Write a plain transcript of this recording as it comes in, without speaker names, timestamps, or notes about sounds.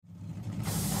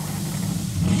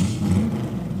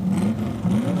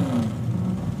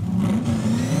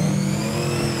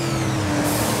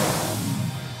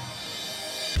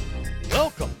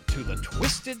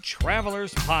Twisted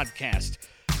Travelers Podcast,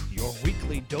 your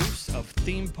weekly dose of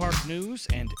theme park news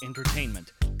and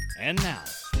entertainment. And now,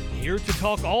 here to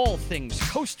talk all things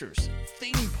coasters,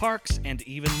 theme parks, and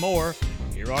even more,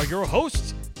 here are your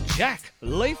hosts, Jack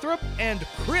Lathrop and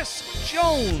Chris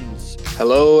Jones.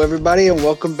 Hello, everybody, and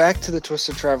welcome back to the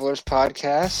Twisted Travelers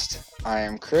Podcast. I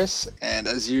am Chris, and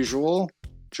as usual,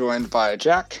 joined by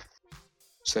Jack.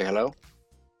 Say hello.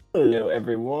 Hello,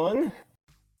 everyone.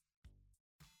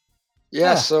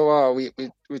 Yeah, so we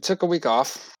took a week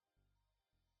off.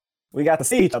 We got to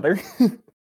see each other.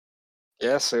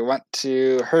 Yes, we went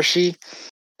to Hershey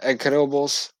and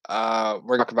Knoebels. We're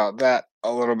going to talk about that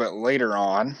a little bit later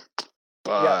on,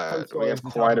 but we have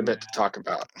quite a bit to talk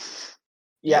about.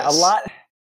 Yeah, Yes. a lot.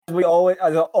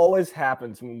 As it always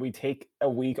happens when we take a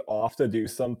week off to do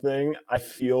something, I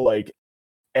feel like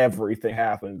everything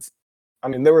happens. I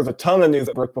mean, there was a ton of news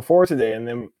that broke before today, and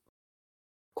then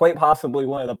quite possibly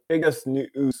one of the biggest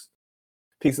news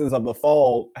pieces of the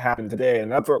fall happened today,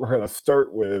 and that's what we're going to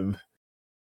start with.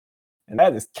 And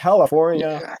that is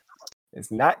California is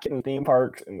not getting theme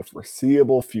parks in the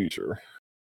foreseeable future.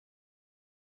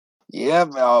 Yeah,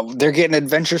 they're getting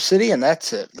Adventure City, and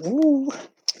that's it. Woo.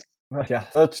 Yeah,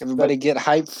 Everybody get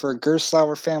hyped for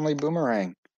Gerstlauer Family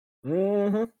Boomerang.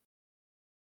 Mm-hmm.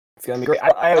 It's gonna be great.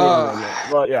 I haven't even read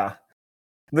it, but yeah,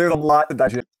 there's a lot to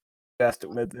digest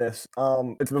with this.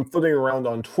 It's been floating around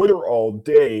on Twitter all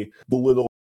day. The little,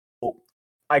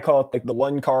 I call it like the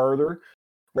one carder,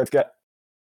 where it's got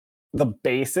the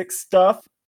basic stuff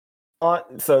on.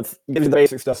 So it's gives you the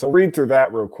basic stuff. So read through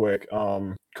that real quick.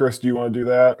 Chris, do you want to do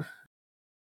that?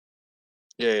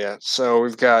 Yeah. So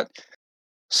we've got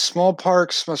small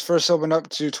parks must first open up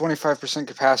to 25%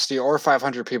 capacity or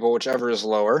 500 people, whichever is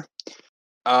lower.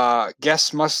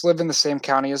 Guests must live in the same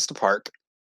county as the park.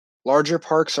 Larger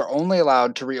parks are only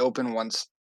allowed to reopen once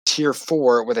Tier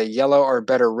 4 with a yellow or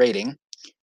better rating.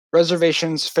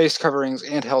 Reservations, face coverings,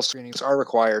 and health screenings are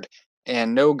required,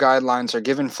 and no guidelines are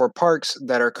given for parks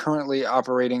that are currently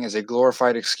operating as a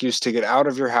glorified excuse to get out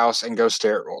of your house and go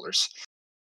stare at rollers.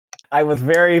 I was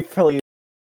very pleased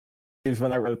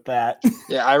when I wrote that.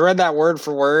 Yeah, I read that word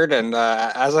for word, and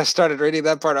as I started reading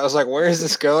that part, I was like, where is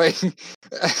this going?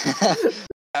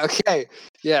 Okay,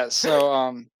 yeah,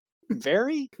 so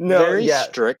very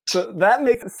strict. So that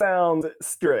makes it sound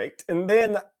strict. And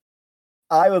then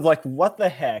I was like, what the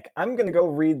heck? I'm going to go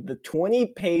read the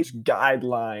 20-page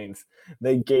guidelines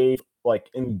they gave like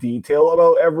in detail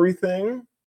about everything.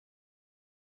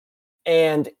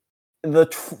 And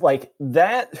what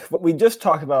we just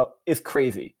talked about is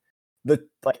crazy.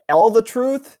 All the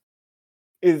truth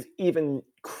is even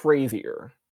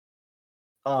crazier.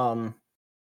 And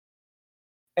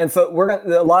so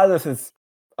a lot of this is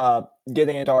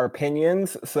getting into our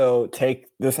opinions, so take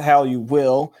this how you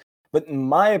will. But in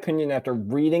my opinion, after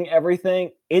reading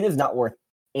everything, it is not worth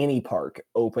any park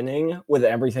opening with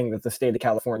everything that the state of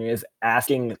California is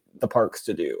asking the parks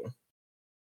to do.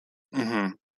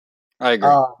 Mm-hmm. I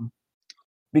agree.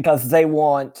 Because they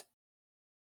want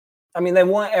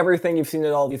everything you've seen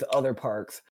at all these other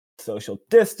parks. Social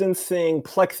distancing,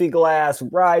 plexiglass,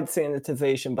 ride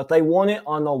sanitization, but they want it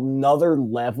on another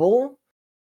level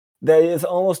that is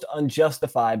almost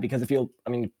unjustified because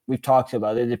we've talked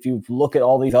about it. If you look at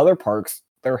all these other parks,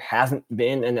 there hasn't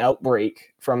been an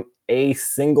outbreak from a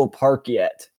single park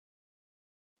yet.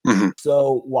 Mm-hmm.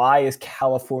 So why is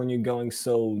California going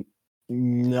so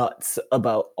nuts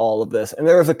about all of this? And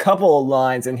there's a couple of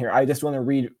lines in here I just want to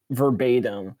read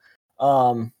verbatim.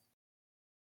 Let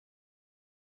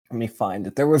me find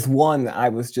it. There was one that I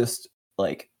was just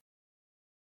like,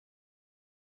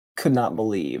 could not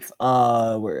believe.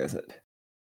 Where is it?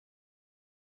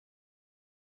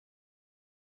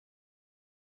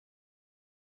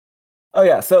 Oh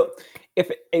yeah, so if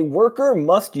a worker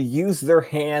must use their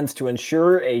hands to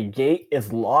ensure a gate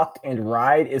is locked and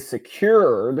ride is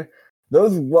secured,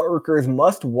 those workers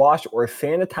must wash or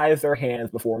sanitize their hands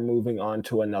before moving on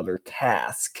to another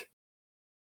task.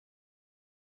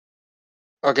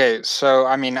 Okay, so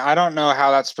I don't know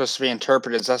how that's supposed to be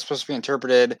interpreted. Is that supposed to be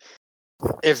interpreted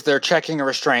if they're checking a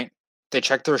restraint, they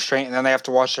check the restraint and then they have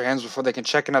to wash their hands before they can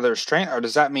check another restraint? Or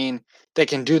does that mean they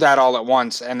can do that all at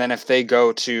once, and then if they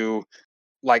go to,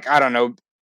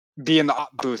 be in the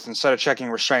op booth instead of checking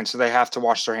restraints, so they have to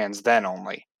wash their hands then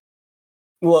only?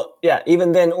 Well, yeah,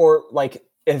 even then, or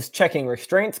is checking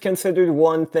restraints considered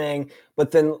one thing, but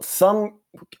then some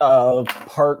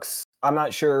parks, I'm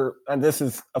not sure, and this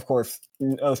is, of course,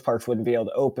 those parks wouldn't be able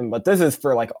to open, but this is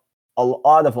for a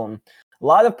lot of them. A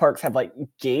lot of parks have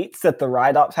gates that the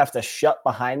ride-ops have to shut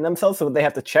behind themselves, so they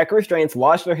have to check restraints,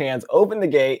 wash their hands, open the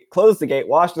gate, close the gate,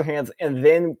 wash their hands, and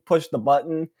then push the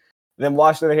button then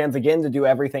wash their hands again to do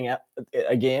everything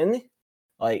again.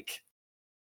 Like,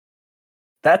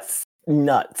 that's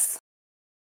nuts.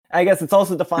 I guess it's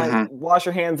also defined, wash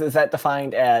your hands, is that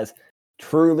defined as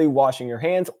truly washing your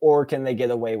hands, or can they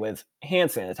get away with hand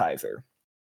sanitizer?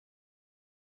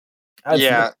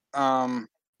 Yeah.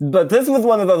 But this was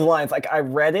one of those lines, like, I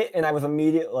read it and I was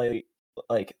immediately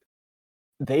like,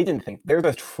 they didn't think, they're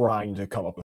just trying to come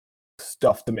up with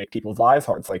stuff to make people's lives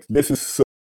hard. It's like, this is so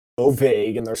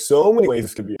vague and there's so many ways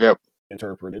this could be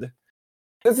interpreted.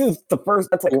 This is the first,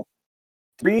 that's like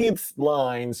 3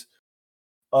 lines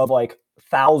of like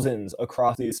thousands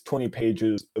across these 20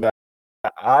 pages that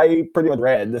I pretty much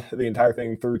read the entire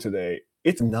thing through today.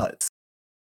 It's nuts.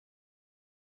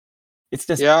 It's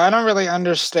just, yeah, I don't really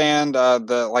understand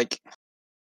the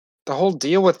whole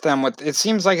deal with them. With it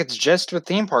seems like it's just with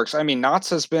theme parks. I mean, Knott's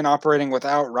has been operating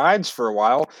without rides for a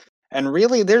while, and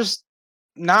really, there's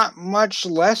not much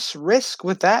less risk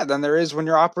with that than there is when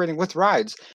you're operating with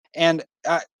rides. And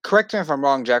correct me if I'm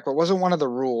wrong, Jack, but wasn't one of the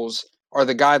rules or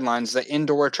the guidelines that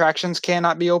indoor attractions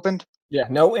cannot be opened? yeah,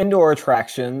 no indoor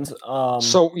attractions.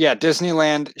 So yeah,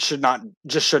 Disneyland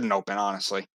shouldn't open,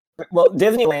 honestly. Well,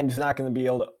 Disneyland is not going to be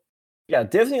able to. Yeah,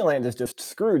 Disneyland is just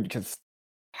screwed because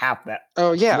half that.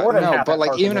 Oh yeah, more than no, half but that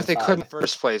like park even is if they inside. could in the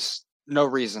first place, no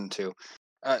reason to.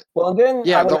 Well, then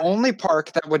Yeah, the only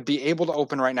park that would be able to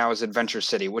open right now is Adventure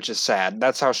City, which is sad.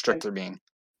 That's how strict they're being.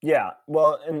 Yeah,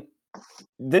 well, and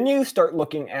then you start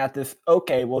looking at this.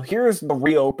 Okay, well, here's the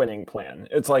reopening plan.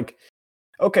 It's like,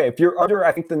 okay, if you're under,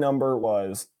 I think the number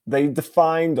was, they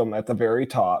defined them at the very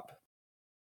top.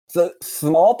 So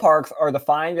small parks are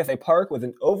defined as a park with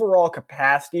an overall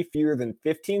capacity fewer than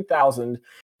 15,000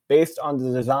 based on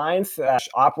the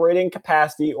design/operating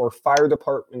capacity or fire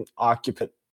department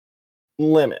occupant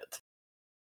limit.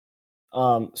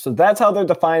 So that's how they're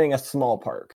defining a small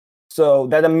park. So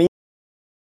that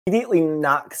immediately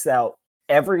knocks out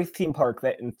every theme park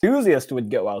that enthusiasts would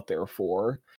go out there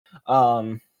for.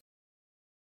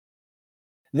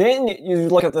 Then you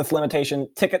look at this limitation.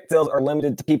 Ticket sales are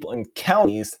limited to people in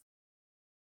counties.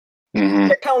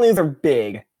 The counties are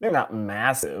big. They're not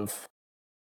massive.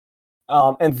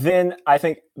 And then I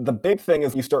think the big thing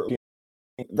is you start looking,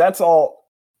 that's all,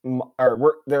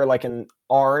 they're like an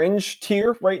orange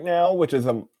tier right now, which is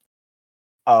a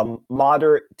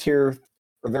moderate tier.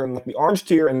 They're in the orange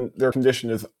tier and their condition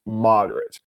is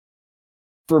moderate.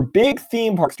 For big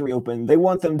theme parks to reopen, they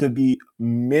want them to be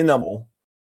minimal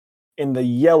in the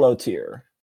yellow tier.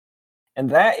 And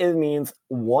that means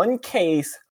one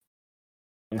case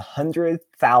in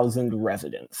 100,000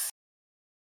 residents.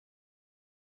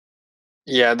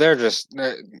 Yeah, they're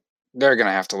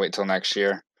gonna have to wait till next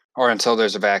year or until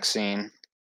there's a vaccine.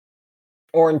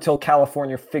 Or until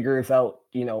California figures out,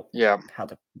 how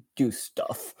to do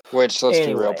stuff. Which, let's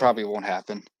be real, probably won't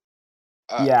happen.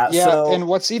 So and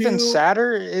what's even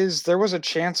sadder is there was a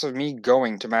chance of me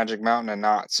going to Magic Mountain and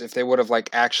Knott's if they would have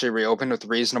actually reopened with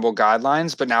reasonable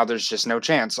guidelines, but now there's just no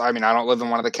chance. I mean, I don't live in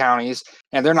one of the counties,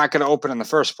 and they're not going to open in the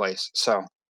first place. So,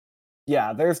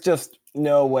 yeah, there's just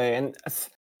no way. And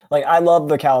I love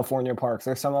the California parks;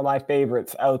 they're some of my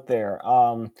favorites out there.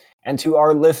 And to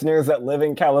our listeners that live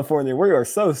in California, we are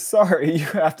so sorry you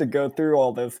have to go through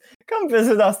all this. Come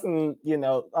visit us, on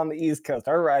the East Coast.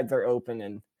 Our rides are open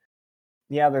and.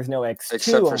 Yeah, there's no X2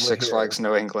 except for Six Flags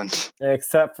New England.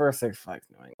 Except for Six Flags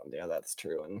New England. Yeah, that's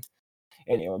true. And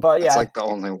anyway, but yeah. It's like the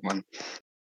only one.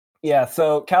 Yeah,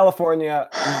 so California,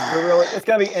 it's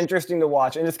going to be interesting to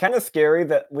watch. And it's kind of scary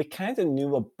that we kind of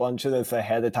knew a bunch of this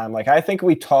ahead of time. I think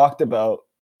we talked about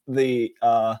the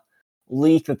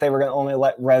leak that they were going to only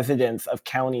let residents of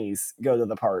counties go to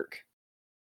the park.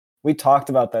 We talked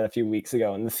about that a few weeks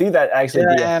ago. And to see that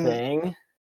actually be a thing...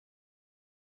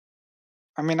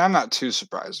 I mean, I'm not too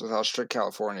surprised with how strict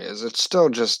California is. It's still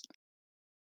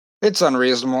it's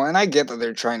unreasonable. And I get that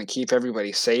they're trying to keep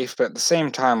everybody safe, but at the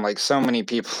same time, so many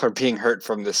people are being hurt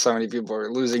from this. So many people are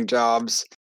losing jobs.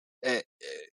 I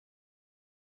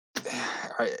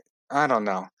don't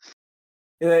know.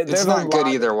 It's not good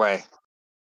either way.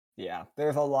 Yeah,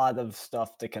 there's a lot of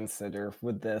stuff to consider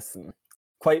with this. And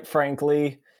quite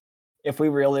frankly, if we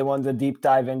really wanted to deep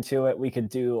dive into it, we could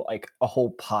do a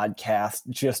whole podcast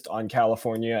just on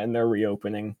California and their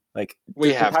reopening.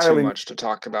 We have too much to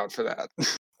talk about for that.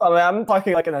 I mean, I'm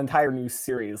talking an entire new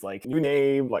series, you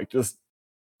name, just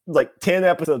 10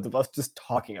 episodes of us just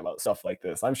talking about stuff like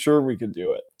this. I'm sure we could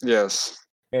do it. Yes.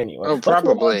 Anyway. Oh,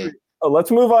 probably.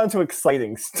 Let's move on to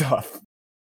exciting stuff.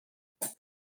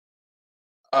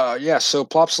 So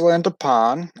Plopsaland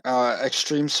Pond,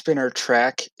 Extreme Spinner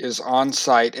track is on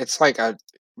site. It's a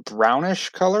brownish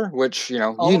color, which,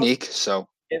 unique, so.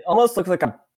 It almost looks like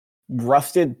a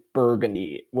rusted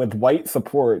burgundy with white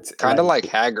supports. Kind of like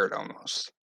Haggard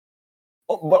almost.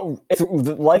 But it's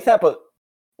like that, but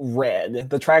red.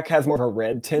 The track has more of a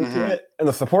red tint to it, and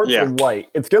the supports are white.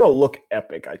 It's gonna look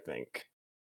epic, I think.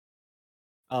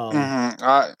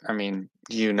 I mean,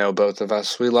 you know, both of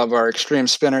us, we love our extreme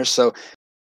spinners, so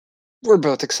we're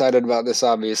both excited about this,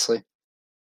 obviously.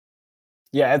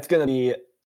 Yeah, it's gonna be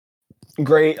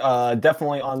great.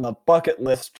 Definitely on the bucket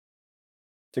list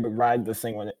to ride this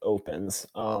thing when it opens.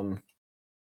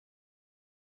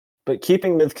 But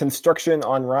keeping with construction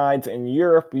on rides in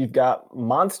Europe, we've got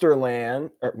Monsterland.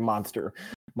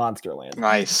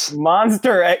 Nice.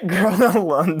 Monster at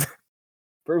Gronalund.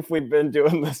 Proof we've been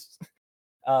doing this.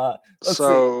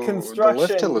 So the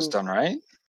lift hill is done, right?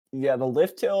 Yeah, the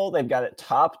lift hill, they've got it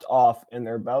topped off, and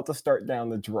they're about to start down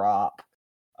the drop.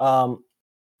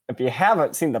 If you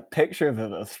haven't seen the pictures of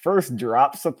this first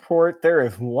drop support, there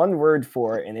is one word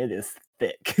for it, and it is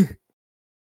thick.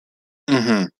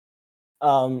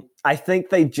 I think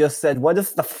they just said, what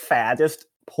is the fattest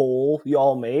pole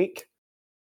y'all make?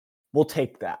 We'll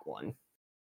take that one.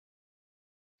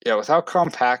 Yeah, with how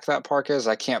compact that park is,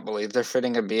 I can't believe they're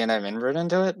fitting a B&M invert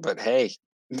into it, but hey,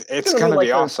 it's going to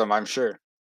be awesome, I'm sure.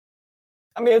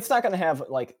 I mean, it's not going to have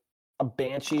like a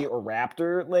Banshee or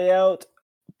Raptor layout,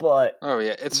 but... Oh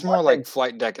yeah, it's more like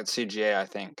Flight Deck at CGA, I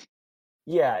think.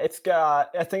 Yeah, I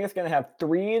think it's going to have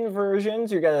 3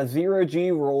 inversions. You got a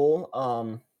 0G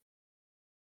roll.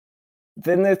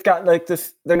 Then it's got like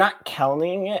this, they're not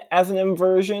counting it as an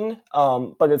inversion,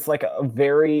 but it's like a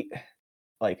very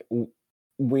like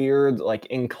weird, like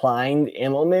inclined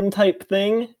Immelman type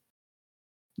thing.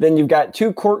 Then you've got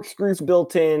 2 corkscrews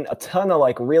built in, a ton of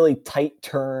like really tight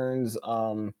turns.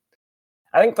 I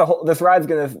think this ride's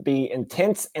gonna be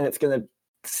intense, and it's gonna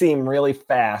seem really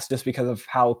fast just because of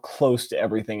how close to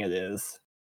everything it is.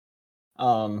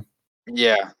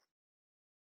 Yeah,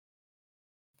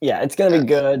 it's gonna be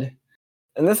good.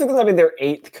 And this is going to be their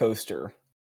 8th coaster.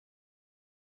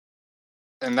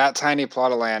 And that tiny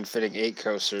plot of land fitting 8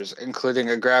 coasters,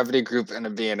 including a gravity group and a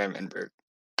B&M invert.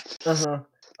 Also,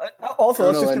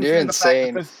 let's just consider the fact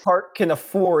that this park can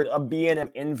afford a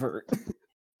B&M invert.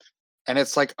 And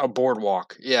it's like a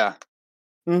boardwalk. Yeah.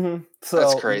 So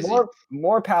that's crazy.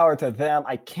 More power to them.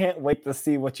 I can't wait to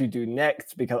see what you do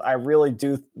next, because I really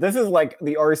do. This is like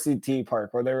the RCT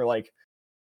park where they're like,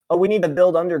 oh, we need to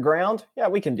build underground? Yeah,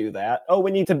 we can do that. Oh, we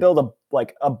need to build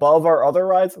above our other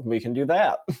rides? We can do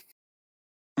that.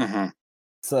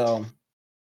 So.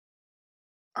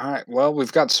 All right, well,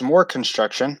 we've got some more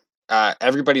construction.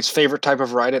 Everybody's favorite type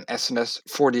of ride at S&S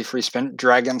 4D Free Spin,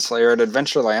 Dragon Slayer at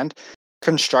Adventureland.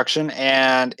 Construction,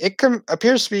 and it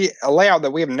appears to be a layout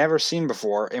that we have never seen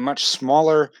before, a much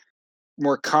smaller,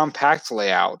 more compact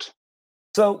layout.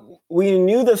 So we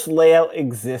knew this layout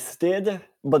existed,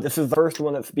 but this is the first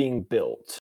one that's being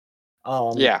built.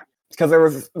 Yeah. Because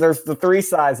there's the 3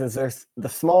 sizes. There's the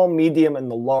small, medium, and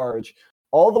the large.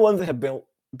 All the ones that have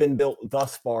been built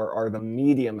thus far are the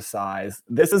medium size.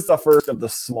 This is the first of the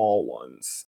small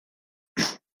ones.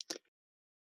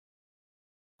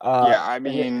 Yeah, I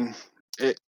mean,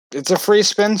 it's a free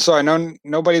spin, so I know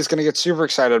nobody's going to get super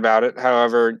excited about it.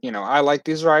 However, you know, I like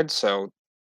these rides, so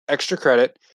extra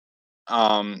credit.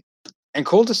 And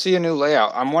cool to see a new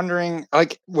layout. I'm wondering,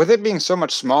 like, with it being so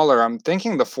much smaller, I'm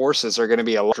thinking the forces are going to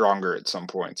be a lot stronger at some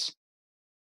points.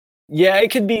 Yeah, it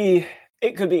could be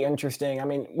interesting. I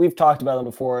mean, we've talked about them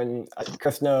before, and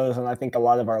Chris knows, and I think a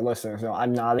lot of our listeners know,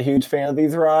 I'm not a huge fan of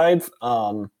these rides.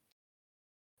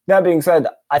 That being said,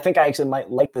 I think I actually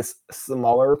might like this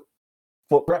smaller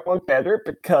footprint one better,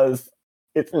 because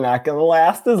it's not going to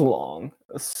last as long.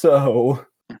 So,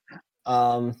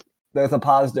 there's a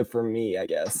positive for me, I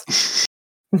guess.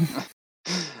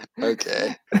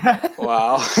 Okay.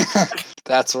 Wow.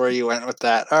 That's where you went with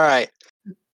that. All right.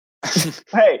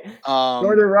 Hey,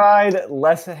 shorter ride,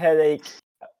 less headache,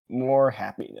 more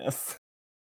happiness.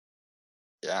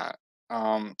 Yeah.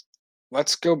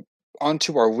 Let's go on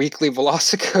to our weekly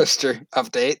Velocicoaster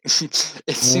update.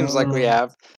 It seems like we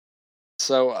have.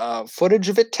 So, footage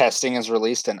of it testing is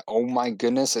released, and oh my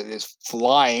goodness, it is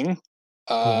flying.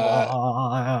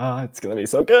 It's gonna be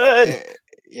so good.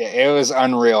 It was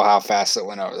unreal how fast it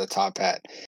went over the top hat.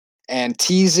 And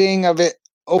teasing of it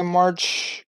over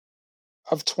March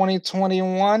of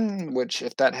 2021, which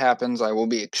if that happens, I will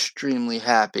be extremely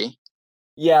happy.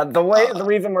 Yeah, the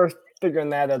reason we're figuring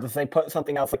that out is they put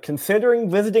something else like considering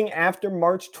visiting after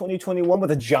March 2021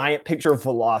 with a giant picture of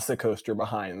Velocicoaster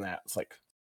behind that. It's like,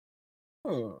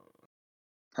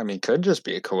 I mean, could just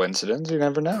be a coincidence. You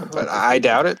never know, but I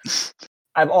doubt it.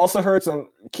 I've also heard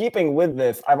keeping with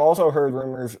this, I've also heard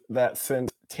rumors that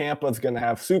since Tampa's going to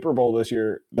have Super Bowl this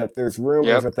year, that there's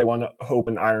rumors that they want to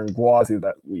open Iron Gwazi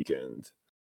that weekend.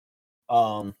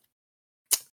 Not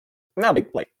big.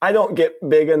 Like, I don't get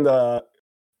big into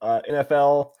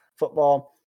NFL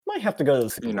football. Might have to go to the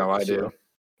Super Bowl. I do.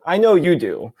 I know you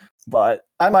do, but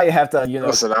I might have to.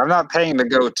 Listen, I'm not paying to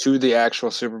go to the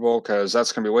actual Super Bowl because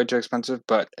that's going to be way too expensive.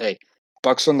 But hey,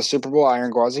 Bucks win the Super Bowl.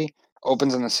 Iron Gwazi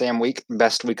opens in the same week.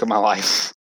 Best week of my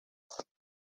life.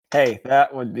 Hey,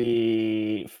 that would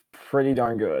be pretty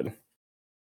darn good.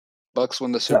 Bucks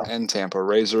win the Super and Tampa.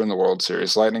 Rays are in the World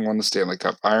Series. Lightning won the Stanley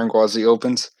Cup. Iron Gwazi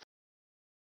opens.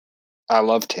 I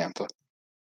love Tampa.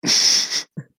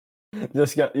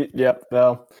 Yep.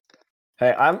 Though.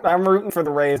 Hey, I'm rooting for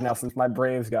the Rays now since my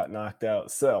Braves got knocked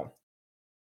out. So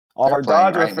all our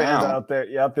Dodger fans out there,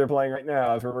 they're playing right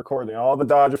now as we're recording. All the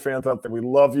Dodger fans out there, we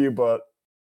love you, but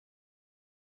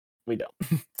we don't.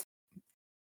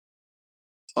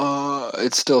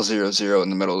 It's still 0-0 in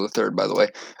the middle of the third, by the way.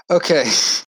 Okay.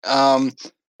 And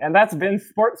that's been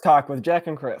Sports Talk with Jack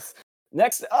and Chris.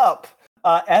 Next up,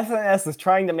 SNS is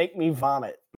trying to make me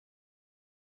vomit.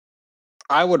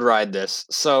 I would ride this.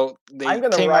 So they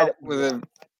came out with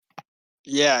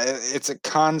it's a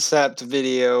concept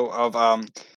video of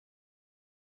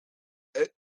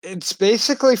it's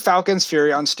basically Falcon's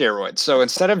Fury on steroids. So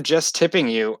instead of just tipping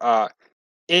you,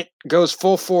 it goes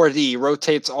full 4D,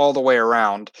 rotates all the way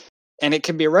around, and it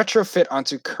can be retrofit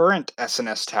onto current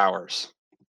SNS towers.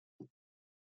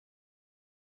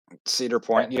 Cedar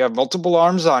Point, you have multiple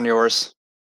arms on yours.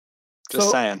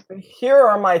 Just saying. Here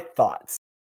are my thoughts.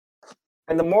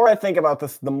 And the more I think about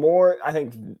this, the more I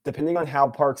think, depending on how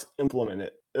parks implement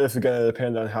it, this is going to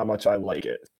depend on how much I like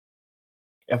it.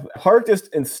 If Park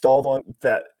just installed one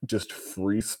that just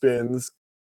free spins,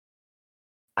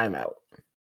 I'm out.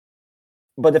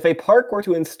 But if a park were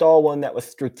to install one that was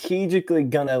strategically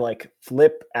gonna like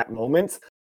flip at moments,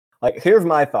 like here's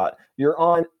my thought: you're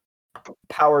on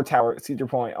Power Tower at Cedar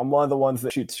Point. I'm one of the ones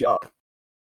that shoots you up,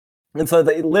 and so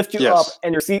they lift you up,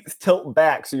 and your seats tilt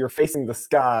back, so you're facing the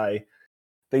sky.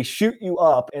 They shoot you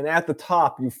up, and at the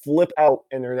top, you flip out,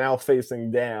 and they're now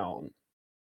facing down.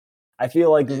 I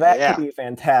feel like that could be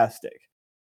fantastic.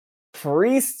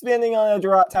 Free spinning on a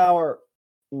drop tower,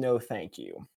 no thank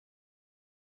you.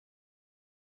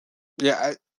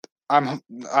 Yeah,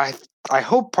 I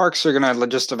hope parks are gonna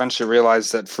just eventually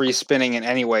realize that free spinning in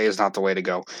any way is not the way to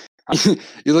go.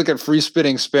 You look at free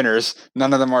spinning spinners;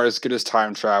 none of them are as good as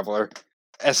Time Traveler.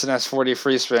 SNS 4D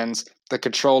free spins, the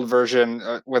controlled version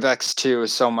with X2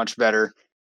 is so much better.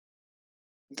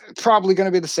 Probably going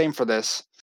to be the same for this.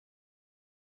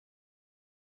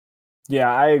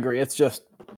 Yeah, I agree. It's just,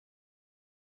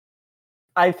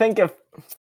 I think if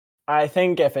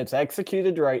it's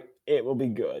executed right, it will be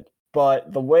good.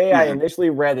 But the way I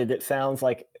initially read it, it sounds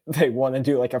like they want to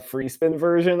do like a free spin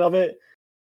version of it.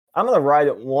 I'm gonna ride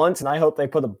it once, and I hope they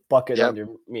put a bucket under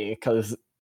me because,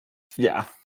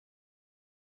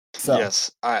 So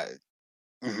yes,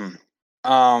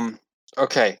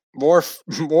 okay, more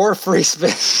free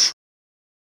spins.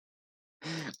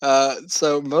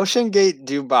 So Motion Gate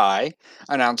Dubai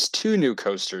announced 2 new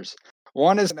coasters.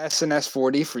 One is an SNS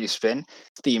 4D free spin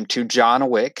themed to John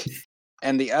Wick,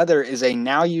 and the other is a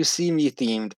Now You See Me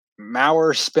themed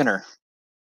Mauer spinner.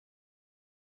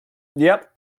 Yep.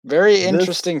 Very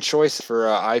interesting choice for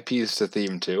IPs to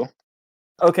theme to.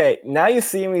 Okay, Now You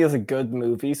See Me is a good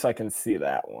movie, so I can see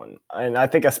that one. And I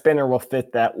think a spinner will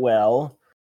fit that well.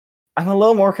 I'm a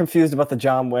little more confused about the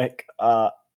John Wick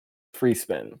free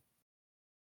spin.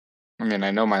 I mean,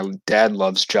 I know my dad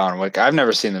loves John Wick. I've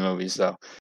never seen the movies, though.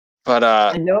 But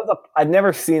I know I've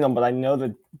never seen them, but I know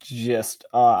the gist.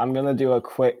 I'm going to do a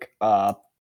quick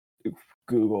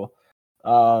Google.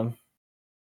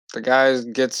 The guy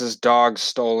gets his dog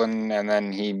stolen, and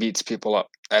then he beats people up.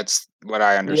 That's what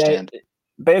I understand. Yeah,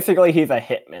 basically, he's a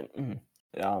hitman.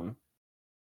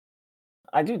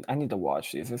 I need to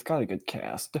watch these. It's got a good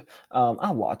cast.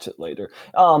 I'll watch it later.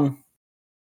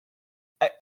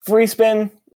 Free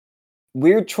spin,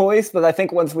 weird choice, but I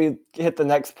think once we hit the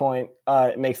next point,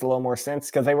 it makes a little more sense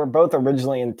because they were both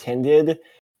originally intended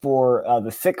for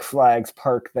the Six Flags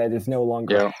park that is no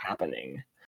longer happening.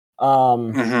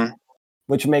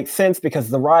 Which makes sense because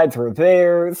the rides were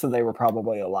there, so they were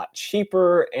probably a lot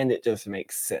cheaper, and it just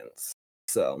makes sense.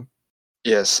 So,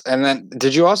 yes, and then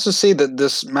did you also see that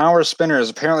this Mauer spinner is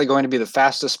apparently going to be the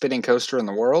fastest spinning coaster in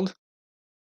the world?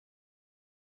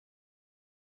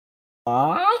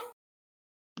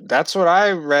 That's what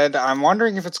I read. I'm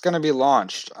wondering if it's going to be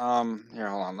launched. Here,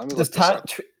 hold on. Let me look this up.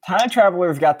 Time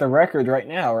Traveler's got the record right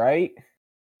now, right?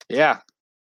 Yeah.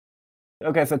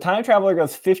 Okay, so Time Traveler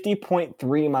goes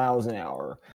 50.3 miles an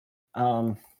hour.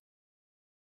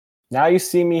 Now You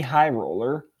See Me High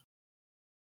Roller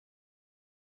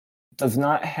does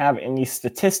not have any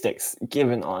statistics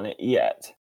given on it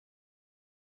yet.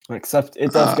 Except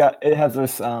it has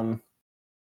this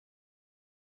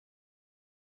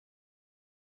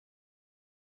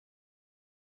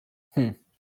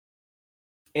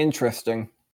interesting.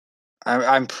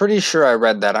 I'm pretty sure I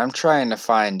read that. I'm trying to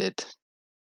find it.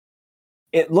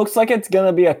 It looks like it's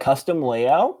gonna be a custom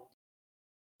layout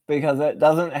because it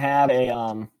doesn't have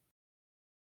a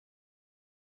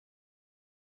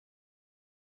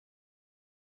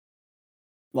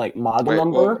like model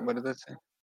number. What did that say?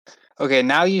 Okay,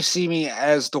 Now You See Me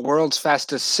as the world's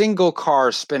fastest single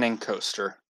car spinning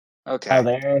coaster. Okay. Oh,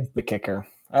 there's the kicker.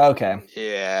 Okay.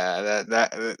 Yeah,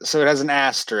 that so it has an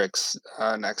asterisk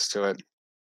next to it.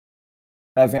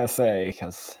 I was gonna say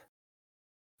because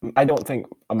I don't think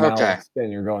a mile of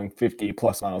spin you're going 50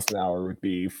 plus miles an hour would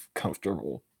be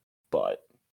comfortable, but.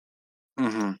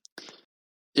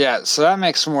 Yeah, so that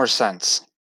makes more sense.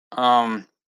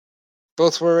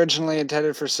 Both were originally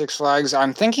intended for Six Flags.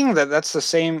 I'm thinking that that's the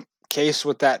same case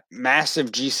with that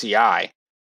massive GCI.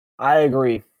 I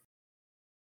agree.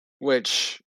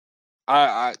 Which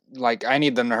I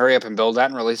need them to hurry up and build that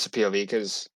and release a POV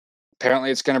because apparently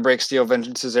it's going to break Steel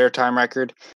Vengeance's airtime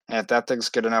record. And if that thing's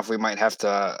good enough, we might have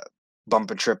to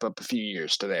bump a trip up a few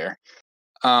years to there.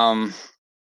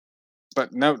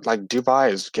 But no, like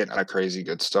Dubai is getting a crazy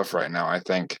good stuff right now, I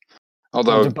think.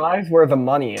 Although Dubai's where the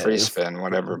money is. Free spin,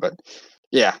 whatever, but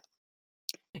yeah.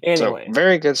 Anyway. So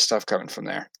very good stuff coming from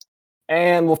there.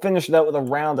 And we'll finish it out with a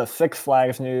round of Six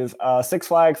Flags news. Six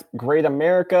Flags Great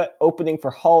America opening for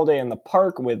Holiday in the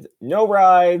Park with no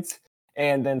rides.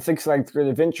 And then Six Flags Great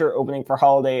Adventure opening for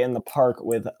Holiday in the Park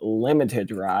with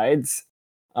limited rides.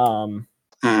 No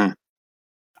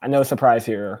surprise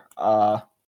here.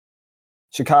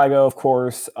 Chicago, of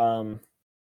course,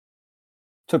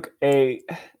 took it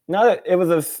was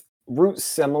a route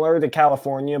similar to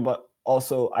California, but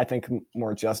also I think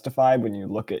more justified when you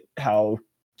look at how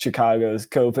Chicago's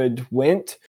COVID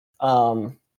went.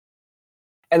 And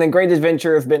then Great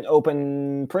Adventure has been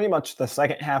open pretty much the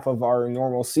second half of our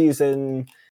normal season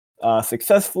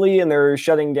successfully, and they're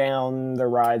shutting down the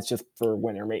rides just for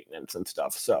winter maintenance and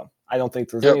stuff. So I don't think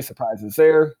there's any surprises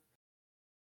there.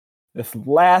 This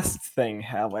last thing,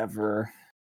 however...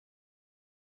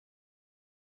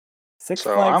 Six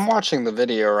Flags... I'm watching the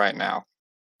video right now.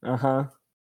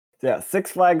 Yeah,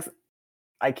 Six Flags,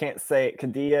 I can't say it,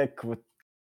 Qiddiya,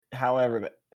 however,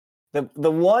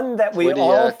 the one that we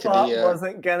all thought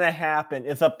wasn't gonna happen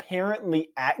is apparently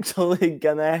actually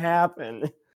gonna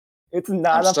happen. It's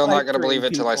not. I'm still not gonna believe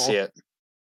it till I see it.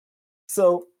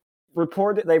 So,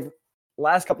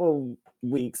 last couple of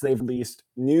weeks they've released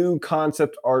new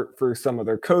concept art for some of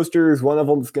their coasters. One of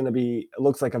them is gonna be, it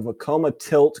looks like a Vekoma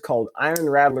tilt called Iron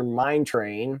Rattler Mine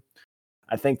Train.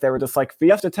 I think they were just like,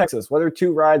 Fiesta Texas, what are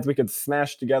two rides we could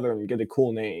smash together and get a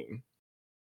cool name?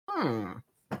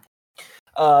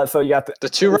 So you got the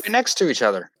two right next to each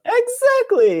other.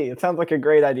 Exactly. It sounds like a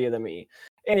great idea to me.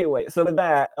 Anyway, so with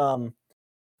that,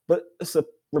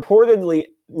 reportedly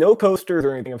no coasters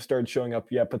or anything have started showing up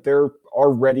yet, but they're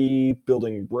already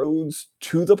building roads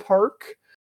to the park,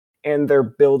 and they're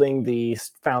building the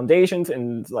foundations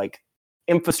and like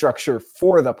infrastructure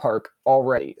for the park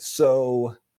already.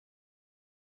 So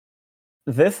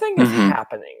this thing is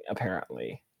happening,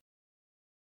 apparently.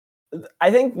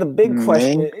 I think the big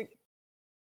question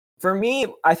for me,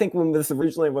 I think when this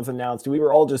originally was announced, we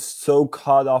were all just so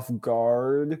caught off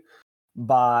guard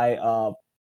by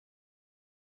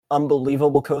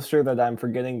unbelievable coaster that I'm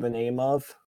forgetting the name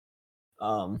of.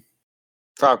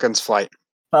 Falcon's Flight.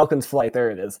 Falcon's Flight, there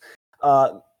it is.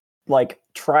 Like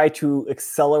try to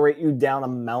accelerate you down a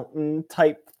mountain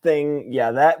type thing.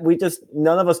 Yeah,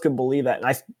 none of us could believe that, and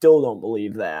I still don't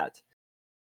believe that.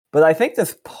 But I think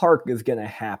this park is going to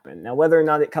happen. Now, whether or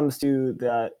not it comes to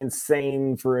the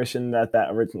insane fruition that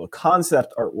original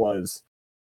concept art was,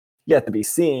 yet to be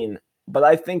seen. But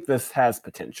I think this has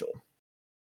potential.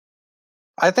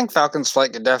 I think Falcon's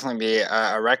Flight could definitely be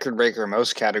a record breaker in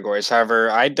most categories. However,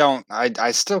 I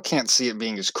still can't see it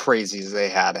being as crazy as they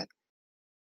had it.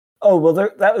 Oh, well,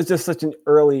 that was just such an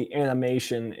early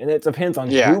animation, and it depends on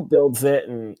who builds it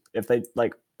and if they,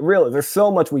 like, really, there's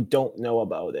so much we don't know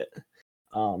about it.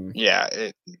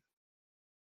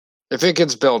 If it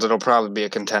gets built, it'll probably be a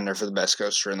contender for the best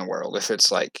coaster in the world if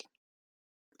it's like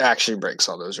actually breaks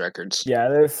all those records. Yeah,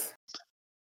 there's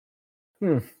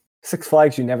Six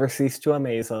Flags, you never cease to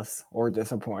amaze us or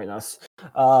disappoint us.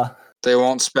 They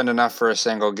won't spend enough for a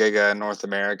single giga in North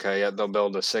America, yet they'll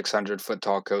build a 600-foot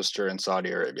tall coaster in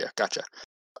Saudi Arabia. Gotcha.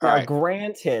 Now,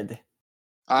 granted,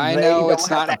 I They know don't it's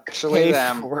have not to actually pay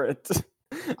them. for it.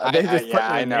 I They just put yeah, their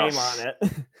I know. name on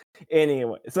it.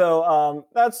 Anyway, so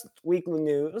that's weekly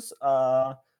news.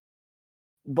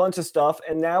 Bunch of stuff,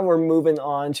 and now we're moving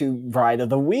on to Ride of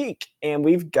the Week, and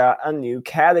we've got a new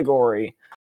category.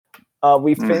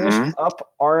 We finished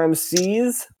up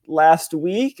RMCs last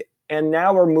week, and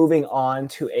now we're moving on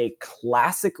to a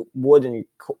classic wooden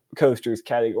coasters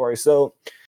category. So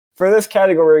for this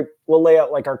category, we'll lay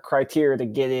out like our criteria to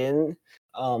get in.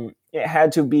 It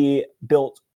had to be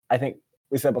built, I think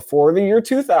we said before the year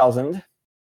 2000.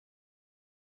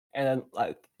 And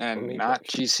then, not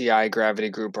GCI, Gravity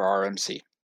Group, or RMC.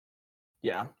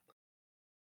 Yeah.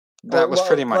 That was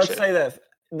pretty much Let's say this.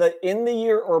 In the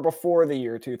year or before the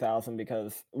year 2000,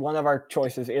 because one of our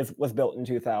choices was built in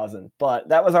 2000. But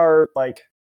that was our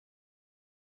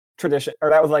tradition, or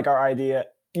that was our idea.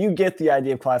 You get the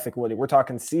idea of classic Woody. We're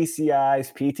talking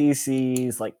CCIs,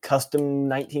 PTCs, custom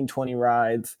 1920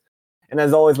 rides. And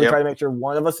as always, we try to make sure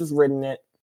one of us has ridden it.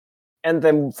 And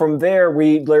then from there,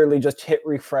 we literally just hit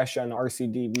refresh on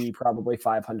RCDB probably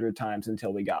 500 times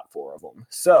until we got 4 of them.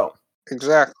 So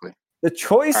exactly. The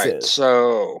choices.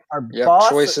 All right, so Boss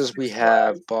choices we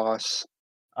have, Boss.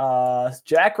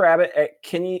 Jackrabbit at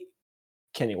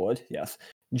Kennywood, yes.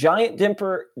 Giant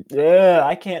Dipper,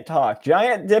 I can't talk.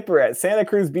 Giant Dipper at Santa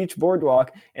Cruz Beach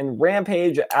Boardwalk, and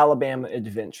Rampage at Alabama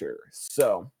Adventure.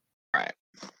 So, all right,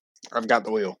 I've got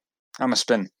the wheel. I'm a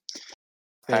spin.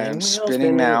 I am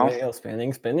spinning now. Wheel,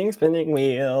 spinning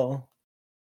wheel.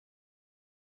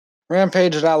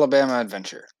 Rampage at Alabama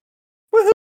Adventure.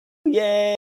 Woohoo!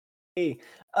 Yay!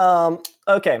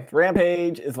 Okay,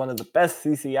 Rampage is one of the best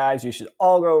CCIs. You should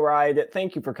all go ride it.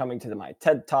 Thank you for coming to my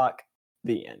TED Talk.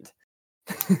 The end.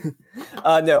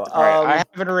 No. I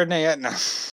haven't ridden it yet. No.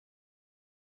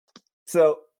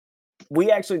 So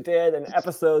we actually did an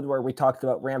episode where we talked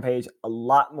about Rampage a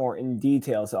lot more in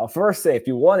detail. So I'll first say, if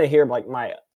you want to hear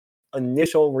my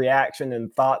initial reaction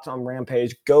and thoughts on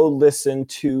Rampage, go listen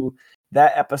to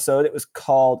that episode. It was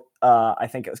called, I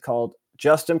think it was called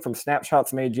Justin from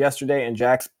Snapshots Made Yesterday and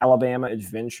Jack's Alabama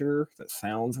Adventure. That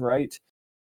sounds right.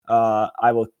 Let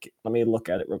me look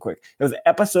at it real quick. It was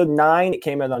episode 9. It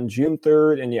came out on June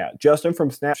 3rd. And yeah, Justin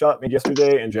from Snapshot Made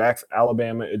Yesterday and Jack's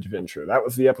Alabama Adventure. That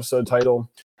was the episode title.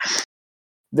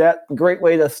 That great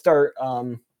way to start.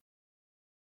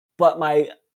 But my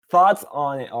thoughts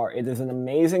on it are, it is an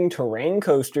amazing terrain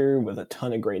coaster with a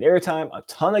ton of great airtime, a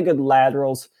ton of good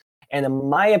laterals, and in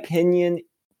my opinion,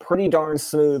 pretty darn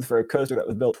smooth for a coaster that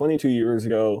was built 22 years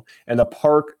ago and a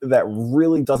park that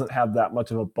really doesn't have that much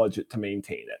of a budget to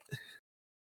maintain it.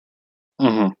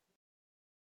 Mm-hmm.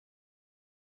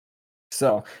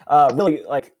 So, really,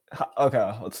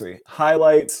 okay, let's see.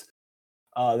 Highlights.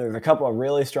 There's a couple of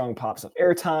really strong pops of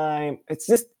airtime. It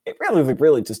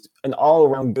really just an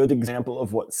all-around good example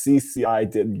of what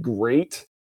CCI did great.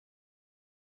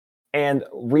 And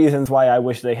reasons why I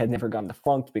wish they had never gone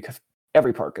defunct, because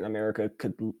every park in America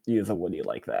could use a Woody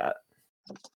like that.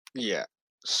 Yeah.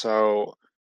 So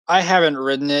I haven't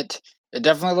ridden it. It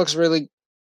definitely looks really,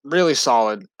 really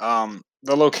solid.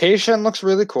 The location looks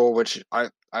really cool, which I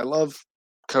love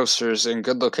coasters in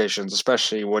good locations,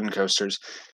 especially wooden coasters.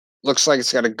 Looks like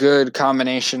it's got a good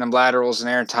combination of laterals and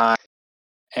airtime.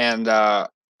 And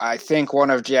I think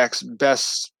one of Jack's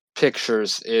best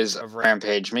pictures is of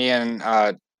Rampage. Me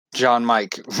and John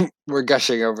Mike were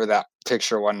gushing over that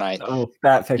picture one night. Oh,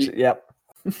 that picture, yep.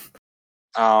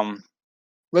 But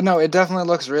no, it definitely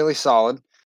looks really solid.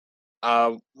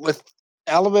 With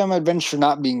Alabama Adventure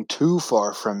not being too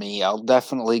far from me, I'll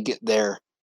definitely get there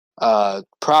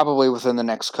probably within the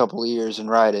next couple of years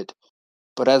and ride it.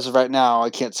 But as of right now, I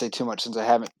can't say too much since I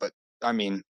haven't. But, I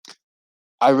mean,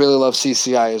 I really love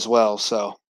CCI as well.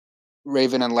 So,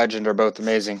 Raven and Legend are both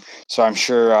amazing. So, I'm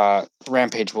sure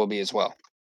Rampage will be as well.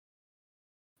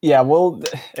 Yeah, well,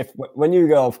 when you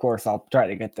go, of course, I'll try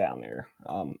to get down there.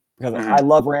 Because I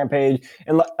love Rampage.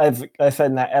 And as I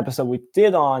said in that episode we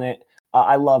did on it,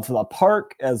 I love the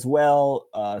park as well.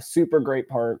 Super great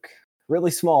park.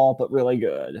 Really small, but really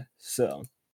good. So,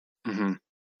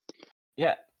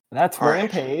 yeah. That's all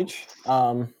Rampage.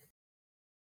 Right.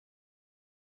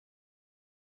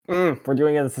 We're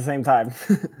doing it at the same time.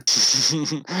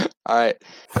 All right.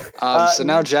 So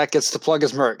now Jack gets to plug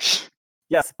his merch.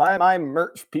 Yes, buy my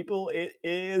merch, people. It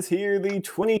is here. The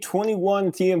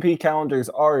 2021 TMP calendars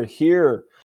are here.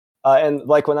 And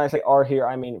when I say are here,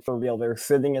 I mean for real. They're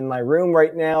sitting in my room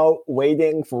right now,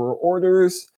 waiting for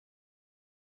orders.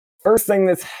 First thing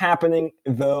that's happening,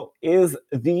 though, is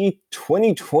the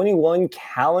 2021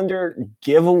 calendar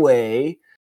giveaway.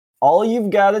 All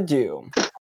you've got to do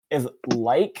is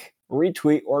like,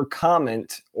 retweet, or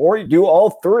comment, or do all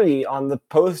three on the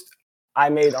post I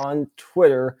made on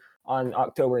Twitter on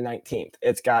October 19th.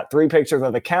 It's got 3 pictures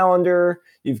of the calendar.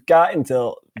 You've got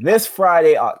until this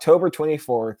Friday, October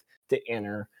 24th, to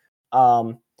enter.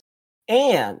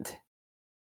 And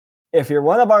if you're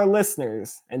one of our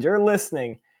listeners and you're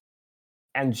listening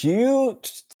and you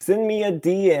send me a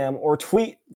DM or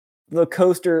tweet the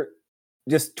coaster,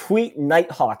 just tweet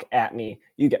Nighthawk at me,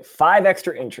 you get 5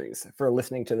 extra entries for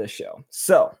listening to this show.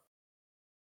 So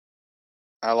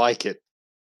I like it.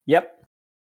 Yep.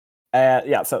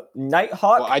 So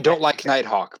Nighthawk. Well, I don't like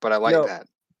Nighthawk, but I like that.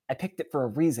 I picked it for a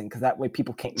reason, because that way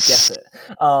people can't guess it.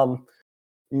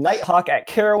 Nighthawk at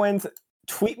Carowinds.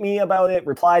 Tweet me about it.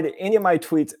 Reply to any of my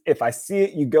tweets. If I see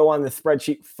it, you go on the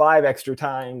spreadsheet 5 extra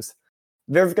times.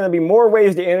 There's going to be more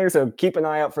ways to enter, so keep an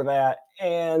eye out for that.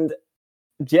 And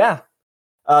yeah,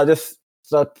 just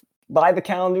buy the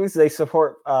calendars. They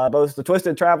support both the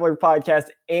Twisted Traveler podcast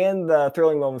and the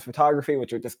Thrilling Moments Photography,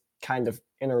 which are just kind of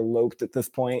interloped at this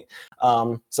point.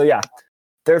 So yeah,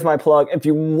 there's my plug. If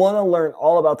you want to learn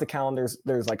all about the calendars,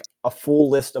 there's like a full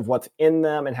list of what's in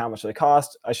them and how much they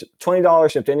cost.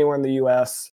 $20 shipped anywhere in the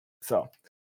US. So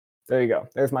there you go.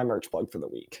 There's my merch plug for the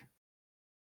week.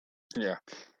 Yeah.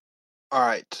 All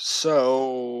right.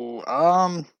 So,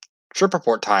 trip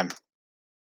report time.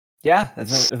 Yeah,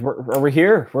 we're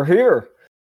here. We're here.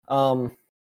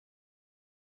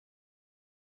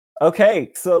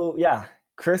 Okay, so yeah,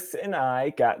 Chris and I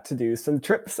got to do some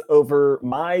trips over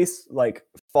my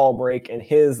fall break and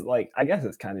his I guess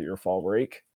it's kind of your fall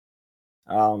break.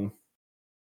 So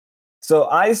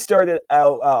I started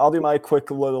out. I'll do my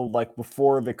quick little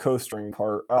before the coastering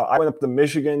part. I went up to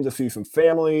Michigan to see some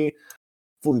family,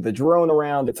 flew the drone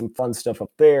around, did some fun stuff up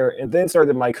there, and then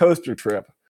started my coaster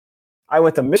trip. I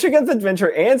went to Michigan's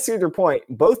Adventure and Cedar Point,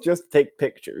 both just to take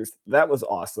pictures. That was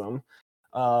awesome.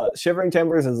 Shivering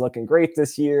Timbers is looking great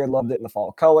this year. Loved it in the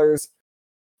fall colors.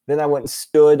 Then I went and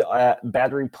stood at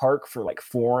Battery Park for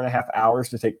 4.5 hours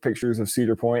to take pictures of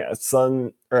Cedar Point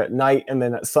at night and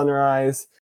then at sunrise.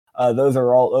 Those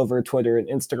are all over Twitter and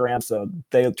Instagram, so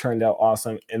they turned out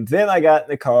awesome. And then I got in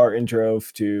the car and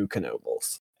drove to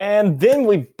Knoebels. And then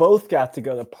we both got to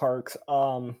go to parks.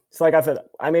 So like I said,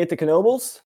 I made it to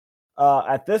Knoebels.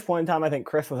 At this point in time, I think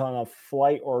Chris was on a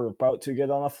flight or about to get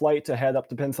on a flight to head up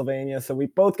to Pennsylvania. So we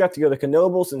both got to go to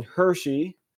Knoebels and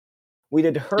Hershey. We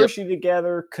did Hershey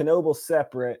together, Knoebels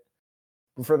separate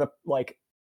for the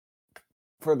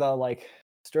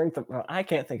strength of, I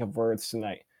can't think of words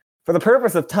tonight. For the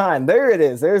purpose of time, there it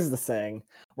is. There's the saying.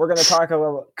 We're going to talk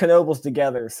about Knoebels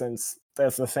together since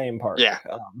that's the same part. Yeah.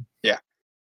 Yeah.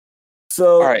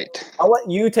 So all right. I'll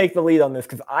let you take the lead on this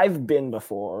because I'd been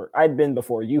before.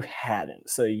 You hadn't.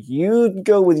 So you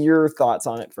go with your thoughts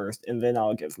on it first, and then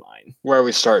I'll give mine. Where are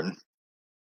we starting?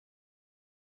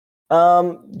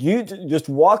 You just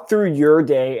walk through your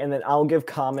day, and then I'll give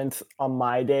comments on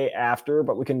my day after,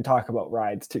 but we can talk about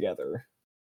rides together.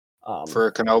 For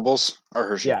Knoebels or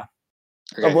Hershey? Yeah.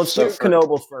 Okay, let's do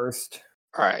Knoebels first.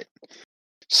 All right.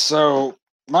 So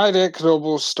my day at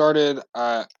Knoebels started...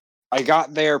 I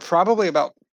got there probably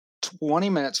about 20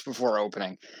 minutes before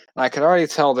opening. And I could already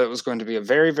tell that it was going to be a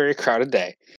very, very crowded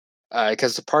day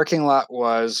because the parking lot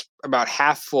was about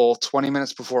half full 20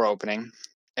 minutes before opening.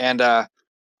 And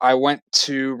I went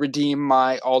to redeem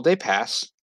my all-day pass,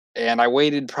 and I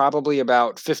waited probably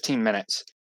about 15 minutes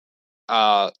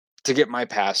to get my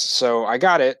pass. So I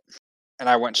got it, and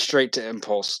I went straight to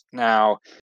Impulse. Now,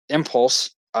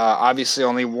 Impulse, obviously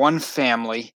only one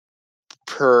family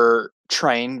per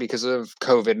train because of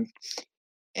COVID,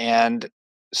 and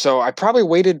so I probably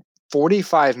waited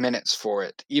 45 minutes for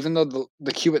it, even though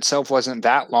the queue itself wasn't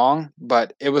that long,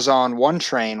 but it was on one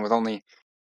train with only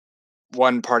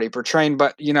one party per train.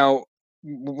 But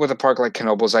with a park like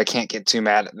Knoebels, I can't get too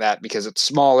mad at that because it's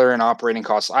smaller and operating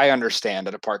costs. I understand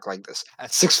at a park like this.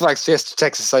 At Six Flags Fiesta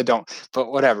Texas, I don't,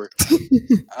 but whatever.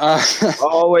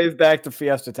 Always back to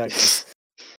Fiesta Texas.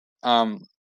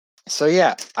 So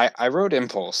yeah, I rode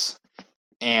Impulse,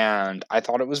 and I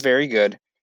thought it was very good.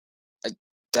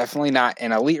 Definitely not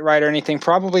an elite ride or anything,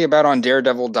 probably about on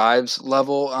Daredevil Dives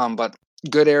level, but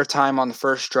good air time on the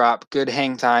first drop, good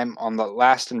hang time on the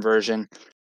last inversion.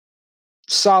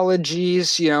 Solid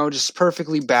G's, just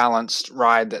perfectly balanced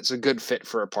ride that's a good fit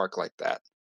for a park like that.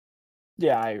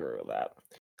 Yeah, I agree with that.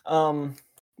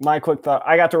 My quick thought,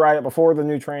 I got to ride it before the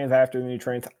new trains, after the new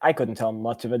trains. I couldn't tell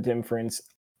much of a difference.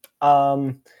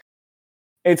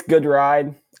 It's a good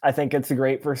ride. I think it's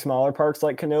great for smaller parks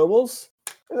like Knoebels.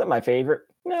 Is it my favorite?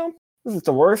 No. Is it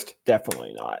the worst?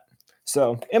 Definitely not.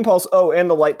 So, Impulse. Oh, and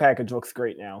the light package looks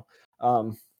great now.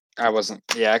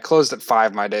 I closed at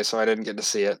 5 my day, so I didn't get to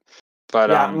see it.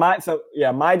 But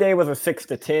my day was a 6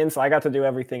 to 10, so I got to do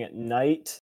everything at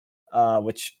night,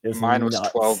 which is mine was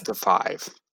nuts. 12 to 5.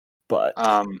 But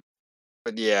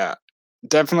yeah,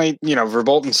 definitely,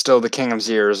 Verbolten's still the king of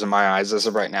Zers in my eyes as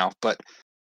of right now, but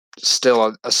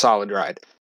still a solid ride.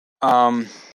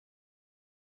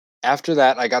 After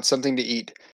that, I got something to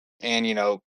eat, and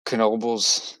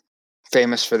Knoebels,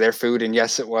 famous for their food, and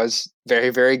yes, it was very,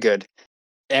 very good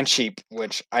and cheap,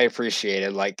 which I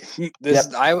appreciated. Like this,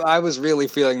 Yep. I was really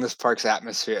feeling this park's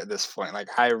atmosphere at this point. Like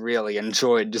I really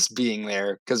enjoyed just being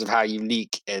there because of how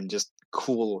unique and just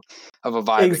cool of a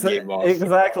vibe it gave off.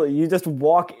 Exactly. You just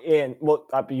walk in. Well,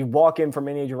 you walk in from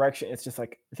any direction. It's just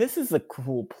like, this is a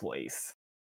cool place.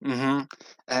 Mm-hmm.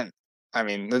 And I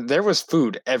mean, there was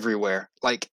food everywhere.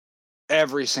 Like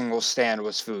every single stand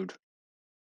was food.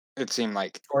 It seemed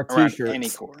like Or around t-shirts. any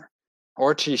corner.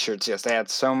 Or t-shirts. Yes, they had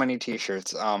so many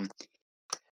t-shirts.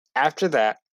 After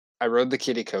that, I rode the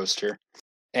kiddie coaster.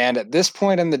 And at this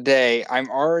point in the day, I'm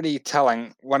already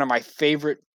telling one of my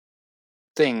favorite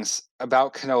things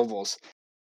about Knoebels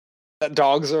that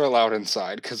dogs are allowed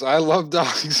inside because I love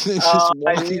dogs. Just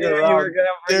walking around.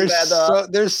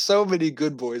 There's so many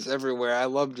good boys everywhere. I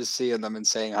love just seeing them and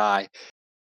saying hi.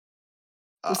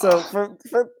 So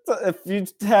if you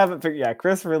haven't figured, yeah,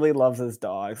 Chris really loves his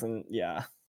dogs, and yeah,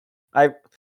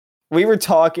 we were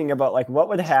talking about like what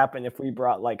would happen if we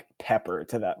brought like Pepper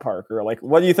to that park, or like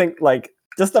what do you think? Like,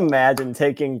 just imagine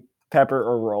taking Pepper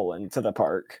or Roland to the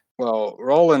park. Well,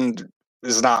 Roland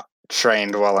is not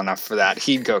trained well enough for that.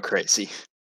 He'd go crazy.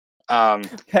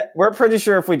 We're pretty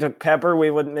sure if we took Pepper, we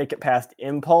wouldn't make it past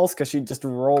Impulse because she'd just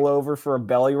roll over for a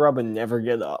belly rub and never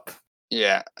get up.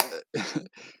 Yeah.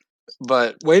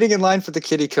 But waiting in line for the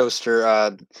kiddie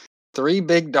coaster, 3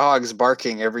 big dogs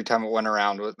barking every time it went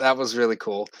around. That was really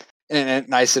cool and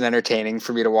nice and entertaining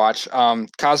for me to watch.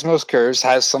 Cosmos Curves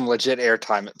has some legit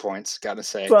airtime at points, gotta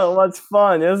say. So much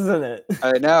fun, isn't it?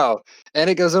 I know. And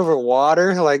it goes over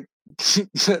water. Like,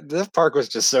 this park was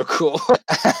just so cool.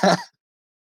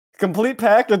 Complete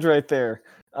package right there.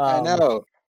 I know.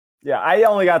 Yeah, I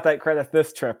only got that credit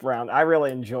this trip round. I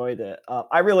really enjoyed it.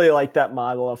 I really like that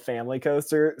model of family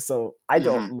coaster, so I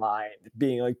don't mind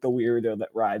being like the weirdo that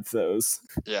rides those.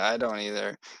 Yeah, I don't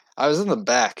either. I was in the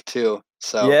back too,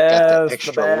 so yes, got the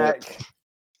extra back.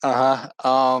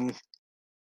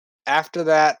 After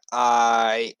that,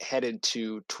 I headed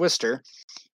to Twister.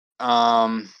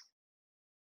 It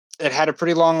had a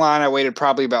pretty long line. I waited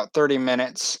probably about 30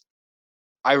 minutes.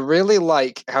 I really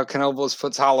like how Knoebels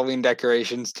puts Halloween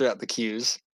decorations throughout the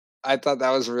queues. I thought that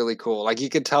was really cool. Like, you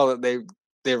could tell that they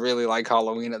really like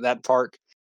Halloween at that park.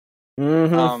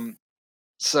 Mm-hmm.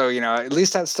 So, at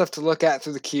least had stuff to look at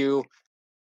through the queue.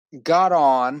 Got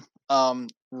on.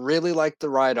 Really liked the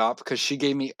ride up because she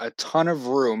gave me a ton of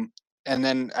room. And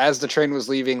then as the train was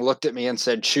leaving, looked at me and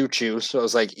said, choo choo. So I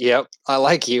was like, yep, I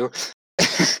like you.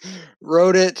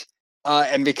 Rode it.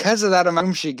 And because of that amount of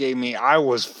room she gave me, I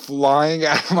was flying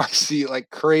out of my seat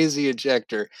like crazy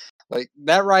ejector. Like,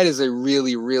 that ride is a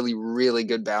really, really, really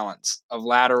good balance of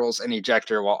laterals and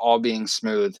ejector while all being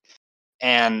smooth.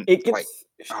 And it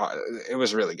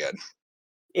was really good.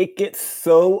 It gets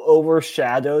so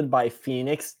overshadowed by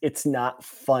Phoenix, it's not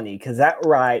funny because that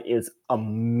ride is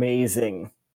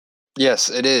amazing. Yes,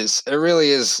 it is. It really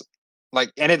is.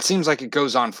 Like, and it seems like it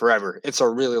goes on forever. It's a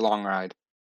really long ride.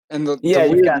 And the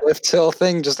weird lift hill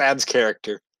thing just adds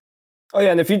character. Oh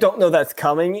yeah, and if you don't know that's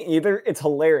coming either, it's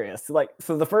hilarious. Like,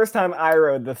 so the first time I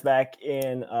rode this back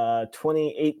in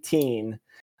 2018,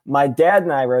 my dad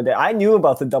and I rode it. I knew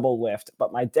about the double lift,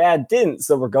 but my dad didn't.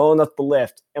 So we're going up the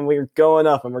lift, and we're going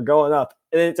up, and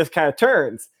it just kind of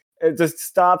turns. It just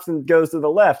stops and goes to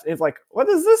the left. It's like, what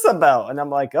is this about? And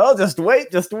I'm like, oh, just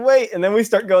wait. And then we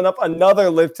start going up another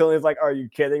lift hill. And he's like, are you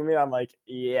kidding me? I'm like,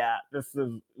 yeah, this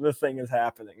thing is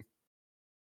happening.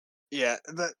 Yeah,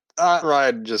 that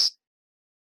ride just,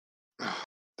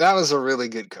 that was a really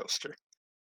good coaster.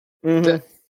 Mm-hmm.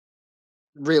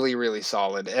 Really, really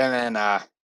solid. And then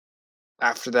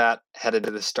after that, headed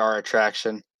to the Star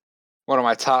Attraction. One of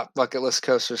my top bucket list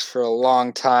coasters for a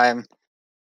long time.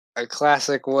 A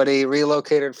classic Woody,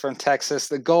 relocated from Texas,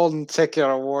 the Golden Ticket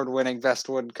Award-winning best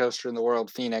wooden coaster in the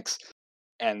world, Phoenix.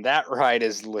 And that ride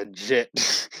is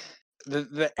legit.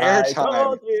 the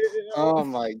airtime. Oh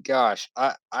my gosh.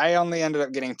 I only ended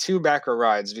up getting 2 back row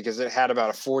rides because it had about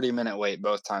a 40-minute wait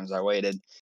both times I waited.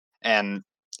 And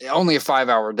only a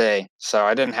 5-hour day, so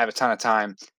I didn't have a ton of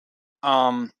time.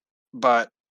 But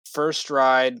first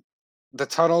ride, the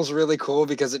tunnel's really cool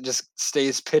because it just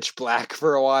stays pitch black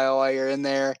for a while you're in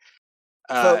there.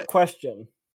 So, question.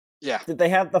 Yeah. Did they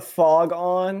have the fog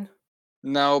on?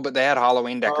 No, but they had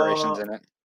Halloween decorations in it.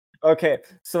 Okay,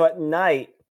 so at night,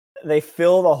 they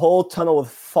fill the whole tunnel with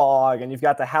fog, and you've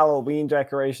got the Halloween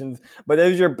decorations. But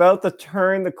as you're about to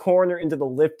turn the corner into the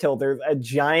lift hill, there's a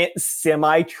giant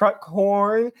semi-truck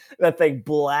horn that they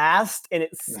blast, and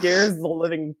it scares the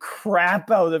living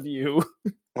crap out of you.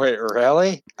 Wait,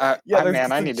 really? Yeah, there's Man,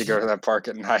 just I a need to go to that park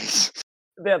at night.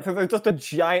 Yeah, so there's just a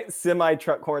giant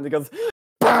semi-truck horn that goes,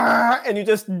 "Bah!" and you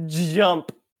just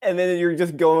jump, and then you're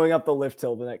just going up the lift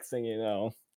hill the next thing you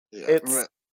know. Yeah, It's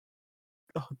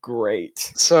great.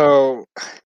 so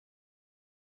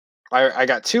I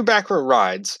got 2 back row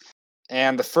rides,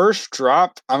 and the first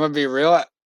drop, I'm gonna be real.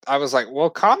 I was like, well,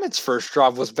 Comet's first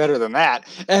drop was better than that,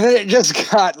 and then it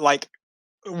just got like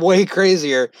way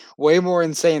crazier, way more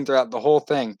insane throughout the whole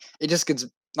thing. It just gets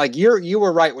like you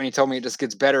were right when you told me it just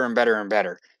gets better and better and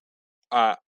better.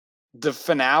 The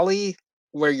finale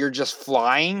where you're just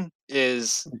flying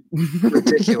is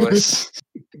ridiculous.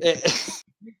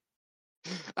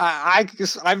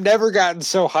 I've never gotten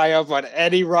so high up on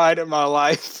any ride in my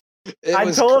life. It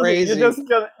was crazy.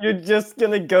 You're just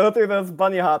gonna go through those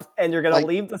bunny hops, and you're gonna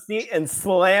leave the seat and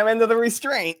slam into the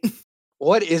restraint.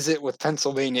 What is it with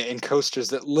Pennsylvania and coasters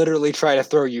that literally try to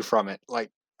throw you from it?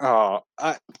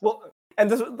 And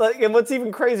what's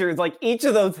even crazier is like each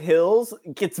of those hills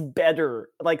gets better.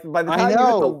 Like by the time you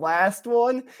hit the last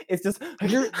one, it's just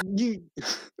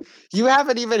you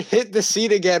haven't even hit the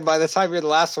seat again by the time you're the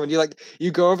last one.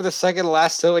 You go over the second to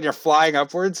last hill and you're flying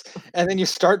upwards, and then you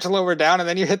start to lower down, and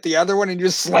then you hit the other one and you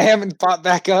just slam and pop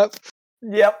back up.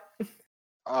 Yep.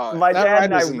 My dad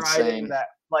and I ride in that.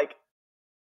 Like,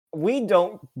 we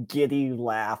don't giddy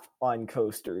laugh on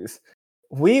coasters.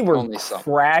 We were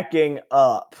cracking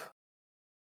up.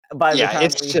 By the time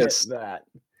we hit that,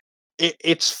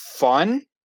 it's fun,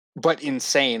 but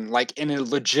insane, like in a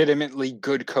legitimately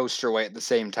good coaster way at the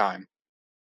same time.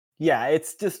 Yeah,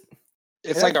 it's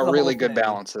like a really good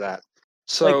balance of that.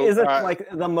 So, like, is it like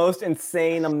the most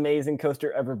insane, amazing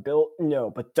coaster ever built? No,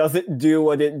 but does it do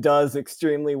what it does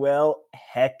extremely well?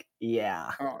 Heck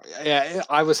yeah! Yeah,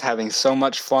 I was having so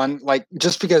much fun, like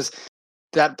just because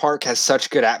that park has such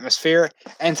good atmosphere,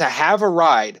 and to have a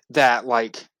ride that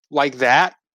like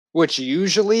that. Which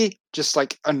usually just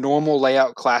like a normal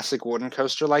layout classic wooden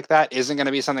coaster like that isn't going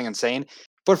to be something insane.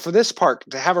 But for this park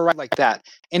to have a ride like that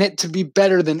and it to be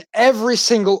better than every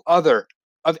single other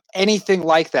of anything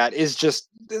like that is just,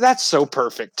 that's so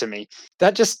perfect to me.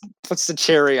 That just puts the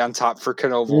cherry on top for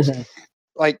Knoebels. Mm-hmm.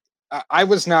 Like, I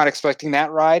was not expecting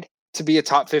that ride to be a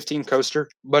top 15 coaster,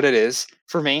 but it is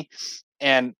for me.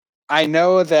 And I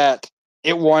know that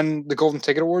it won the Golden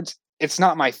Ticket Awards. It's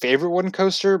not my favorite wooden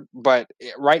coaster, but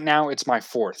right now it's my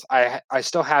 4th. I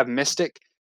still have Mystic,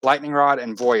 Lightning Rod,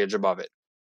 and Voyage above it.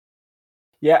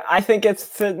 Yeah, I think it's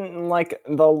sitting like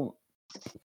I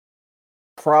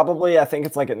think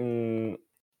it's like in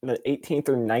the 18th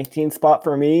or 19th spot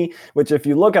for me, which if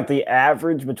you look at the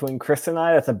average between Chris and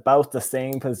I, that's about the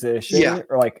same position. Yeah.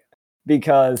 Or like,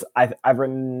 because I've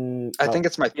ridden... I think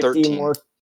it's my 13th. More.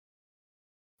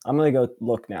 I'm going to go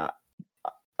look now.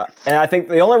 And I think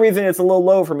the only reason it's a little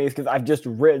low for me is because I've just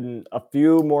ridden a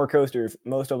few more coasters,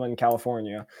 most of them in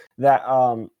California, that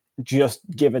just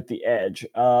give it the edge.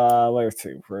 Where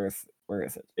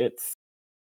is it? It's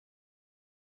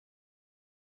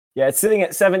sitting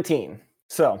at 17.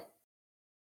 So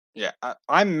yeah,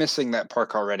 I'm missing that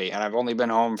park already, and I've only been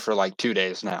home for like 2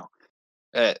 days now.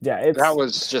 That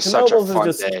was just such a fun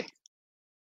day.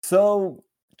 So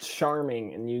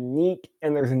charming and unique,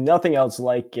 and there's nothing else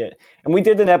like it. And we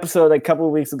did an episode a couple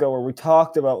of weeks ago where we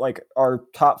talked about like our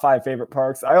top 5 favorite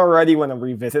parks. I already want to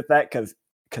revisit that because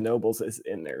Knoebels is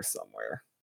in there somewhere.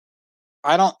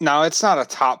 It's not a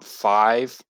top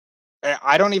 5.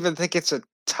 I don't even think it's a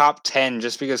top 10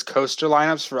 just because coaster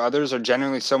lineups for others are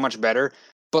generally so much better,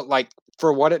 but like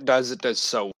for what it does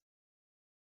so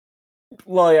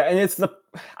well. Yeah, and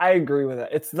I agree with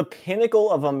that. It's the pinnacle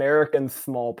of American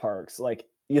small parks. Like,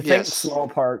 you think small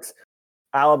parks,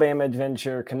 Alabama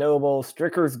Adventure, Knoebels,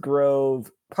 Stricker's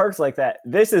Grove, parks like that.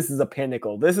 This is the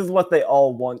pinnacle. This is what they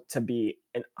all want to be.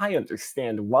 And I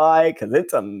understand why, because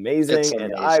it's amazing.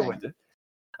 And I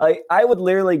would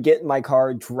literally get in my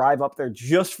car, drive up there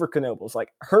just for Knoebels. Like,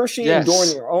 Hershey and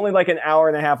Dorney are only like an hour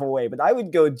and a half away, but I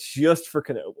would go just for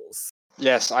Knoebels.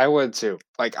 Yes, I would too.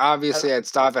 Like, obviously, I'd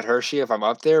stop at Hershey if I'm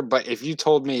up there, but if you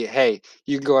told me, hey,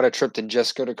 you can go on a trip to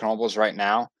just go to Knoebels right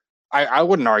now, I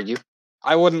wouldn't argue.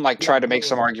 I wouldn't try to make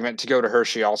some argument to go to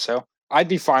Hershey also. I'd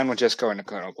be fine with just going to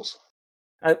Knoebels.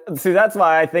 See, that's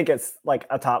why I think it's like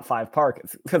a top 5 park.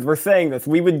 Because we're saying this.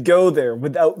 We would go there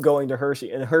without going to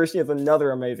Hershey. And Hershey is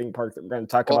another amazing park that we're going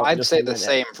to talk about. Well, I'd say the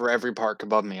same for every park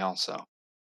above me also.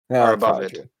 Or above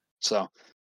it. So,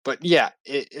 But yeah,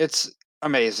 it's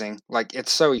amazing. Like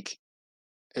it's so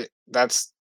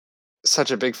that's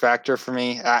such a big factor for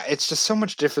me. It's just so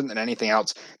much different than anything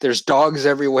else. There's dogs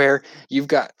everywhere. You've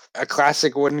got a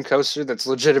classic wooden coaster that's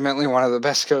legitimately one of the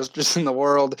best coasters in the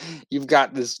world. You've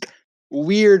got this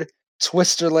weird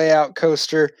twister layout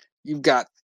coaster. You've got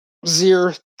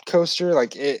Zero coaster.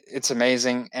 Like it's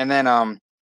amazing. And then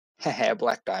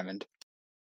Black Diamond.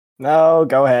 No,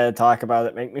 go ahead, talk about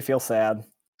it. Make me feel sad.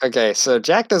 Okay, so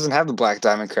Jack doesn't have the Black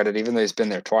Diamond credit, even though he's been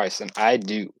there twice, and I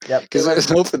do. Yep. Because it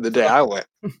was open the day I went.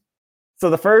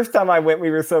 So the first time I went, we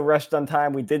were so rushed on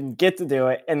time, we didn't get to do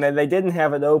it. And then they didn't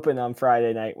have it open on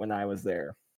Friday night when I was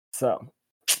there. So.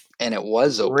 And it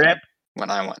was open when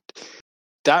I went.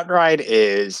 That ride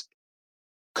is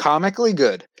comically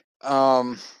good.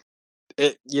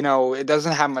 It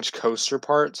doesn't have much coaster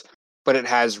parts, but it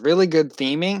has really good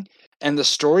theming. And the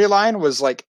storyline was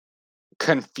like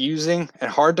confusing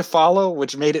and hard to follow,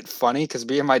 which made it funny because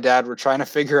me and my dad were trying to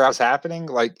figure out what's happening.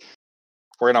 Like,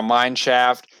 we're in a mine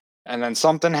shaft, and then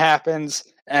something happens,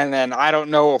 and then I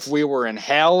don't know if we were in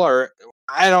hell or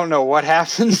I don't know what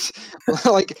happens.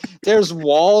 Like, there's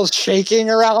walls shaking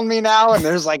around me now, and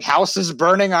there's like houses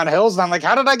burning on hills, and I'm like,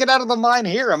 how did I get out of the mine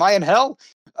here? Am I in hell?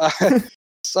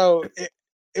 So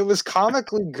it was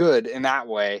comically good in that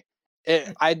way.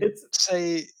 I'd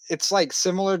say it's like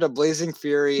similar to Blazing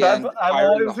Fury and I've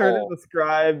Fire in the always heard Hole. it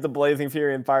described the Blazing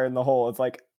Fury and Fire in the Hole. It's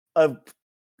like a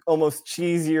almost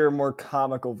cheesier, more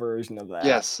comical version of that.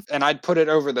 Yes, and I'd put it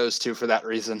over those two for that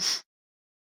reason.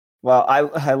 Well,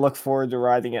 I look forward to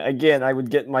riding it. Again, I would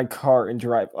get in my car and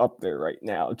drive up there right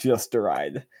now just to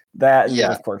ride. That and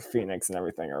of course Phoenix and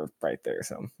everything are right there,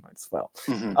 so might as well.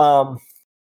 Mm-hmm.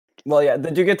 Well, yeah.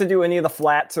 Did you get to do any of the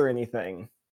flats or anything?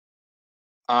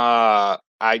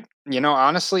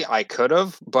 Honestly, I could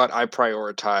have, but I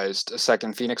prioritized a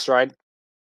second Phoenix ride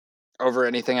over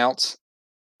anything else.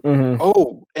 Mm-hmm.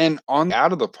 Oh, and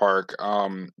out of the park,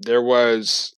 there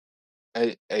was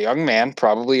a young man,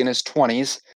 probably in his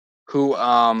 20s, who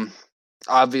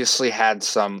obviously had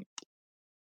some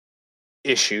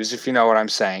issues, if you know what I'm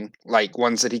saying, like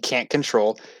ones that he can't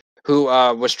control, who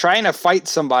was trying to fight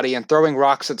somebody and throwing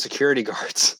rocks at security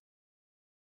guards.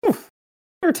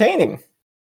 Entertaining.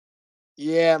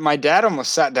 Yeah, my dad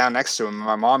almost sat down next to him, and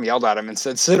my mom yelled at him and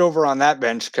said, "Sit over on that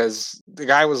bench," because the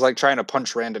guy was like trying to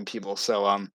punch random people.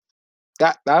 So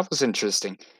that was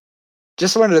interesting.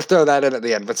 Just wanted to throw that in at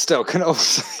the end, but still,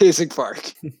 Canova's amazing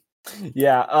park.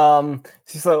 Yeah.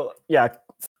 So yeah,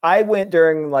 I went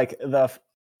during like the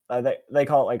they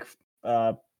call it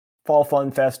like Fall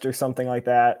Fun Fest or something like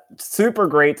that. Super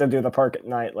great to do the park at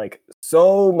night. Like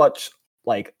so much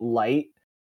like light.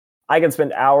 I can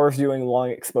spend hours doing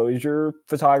long exposure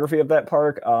photography of that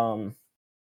park. All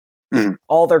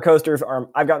their coasters are.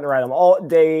 I've gotten to ride them all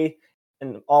day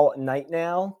and all at night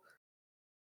now.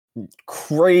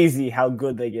 Crazy how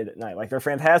good they get at night. Like they're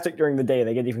fantastic during the day.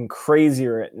 They get even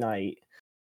crazier at night.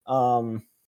 Trying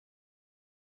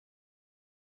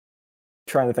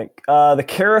to think. The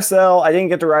carousel, I didn't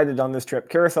get to ride it on this trip.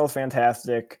 Carousel's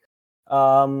fantastic.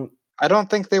 I don't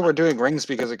think they were doing rings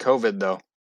because of COVID though.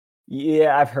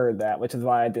 Yeah, I've heard that, which is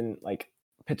why I didn't like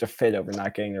pitch a fit over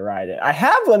not getting to ride it. I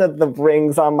have one of the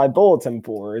rings on my bulletin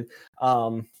board.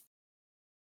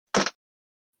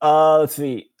 Let's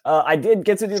see. I did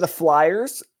get to do the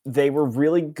flyers. They were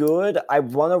really good. I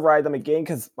want to ride them again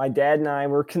because my dad and I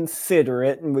were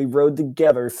considerate and we rode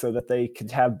together so that they could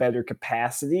have better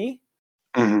capacity.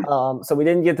 Mm-hmm. So we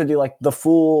didn't get to do like the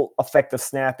full effect of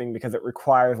snapping because it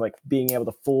requires like being able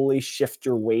to fully shift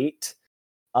your weight.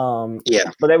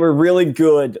 Yeah, but they were really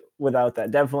good without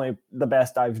that. Definitely the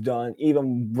best I've done,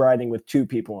 even riding with two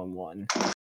people in one.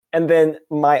 And then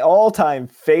my all-time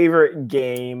favorite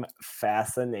game,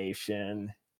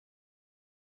 Fascination.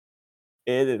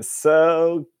 It is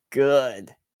so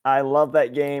good. I love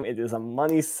that game. It is a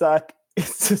money suck.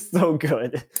 It's just so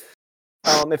good.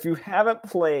 If you haven't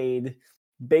played,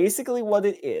 basically what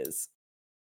it is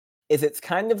it's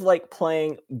kind of like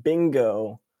playing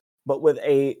bingo, but with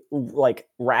a like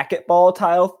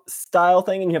racquetball style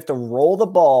thing, and you have to roll the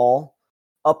ball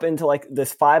up into like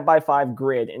this 5x5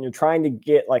 grid, and you're trying to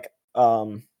get like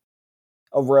a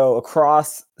row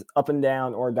across, up and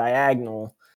down, or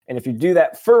diagonal. And if you do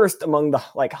that first among the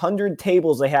like 100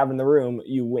 tables they have in the room,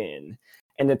 you win.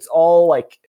 And it's all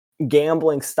like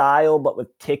gambling style, but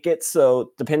with tickets.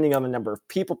 So depending on the number of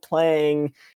people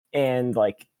playing and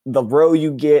like the row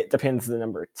you get depends on the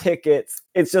number of tickets.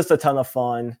 It's just a ton of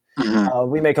fun. Mm-hmm.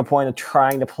 We make a point of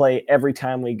trying to play every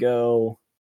time we go.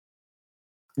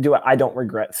 I don't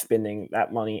regret spending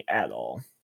that money at all.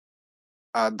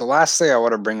 The last thing I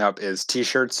want to bring up is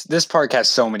t-shirts. This park has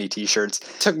so many t-shirts.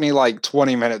 It took me like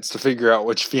 20 minutes to figure out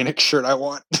which Phoenix shirt I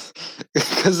want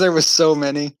because there was so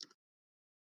many.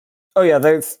 Oh yeah,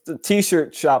 there's the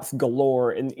t-shirt shops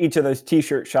galore, and each of those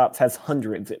t-shirt shops has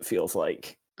hundreds. It feels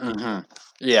like. Mm-hmm.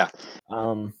 Yeah.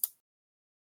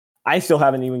 I still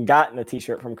haven't even gotten a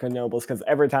t-shirt from Knoebels because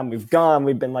every time we've gone,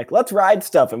 we've been like, let's ride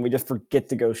stuff, and we just forget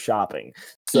to go shopping.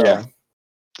 So, yeah.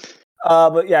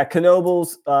 But yeah,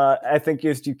 Knoebels, I think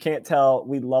just you can't tell,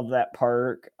 we love that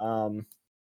park. And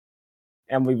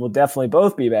we will definitely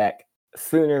both be back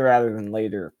sooner rather than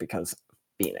later because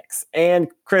Phoenix. And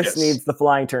Chris needs the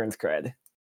flying turns cred.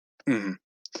 Mm-hmm.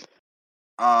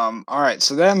 All right,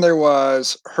 so then there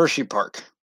was Hershey Park.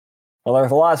 Well,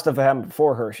 there's a lot of stuff that happened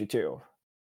before Hershey, too.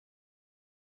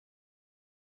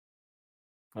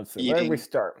 Let's see. Where did we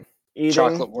start? Eating.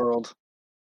 Chocolate World.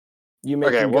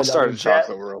 We'll start at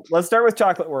Chocolate World. Let's start with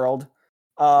Chocolate World.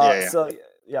 Yeah. So,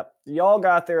 yep. Y'all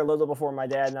got there a little before my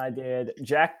dad and I did.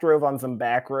 Jack drove on some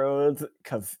back roads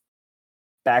because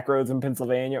back roads in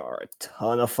Pennsylvania are a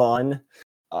ton of fun.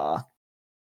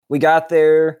 We got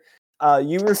there.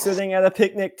 You were sitting at a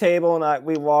picnic table, and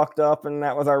we walked up, and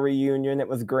that was our reunion. It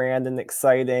was grand and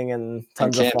exciting, and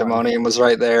tons of fun. Candemonium was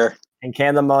right there. And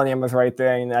Candemonium was right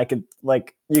there, and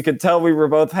you could tell we were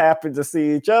both happy to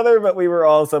see each other, but we were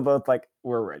also both like,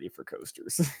 we're ready for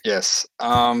coasters. Yes.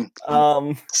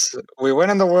 So we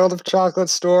went in the World of Chocolate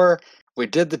store. We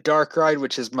did the dark ride,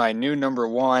 which is my new number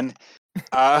one.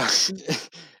 And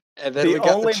then we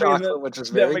got the chocolate, which was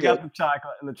very good. Got the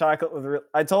chocolate, and the chocolate was real.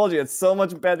 I told you, it's so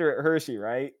much better at Hershey,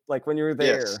 right? Like when you were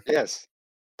there. Yes.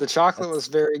 The chocolate was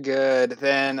very good.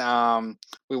 Then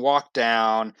we walked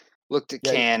down, looked at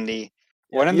candy,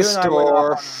 went in the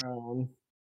store.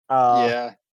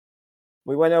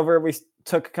 We went over, we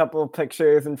took a couple of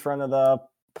pictures in front of the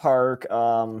park.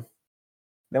 Then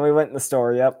we went in the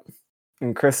store,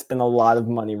 and Chris spent a lot of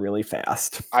money really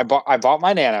fast. I bought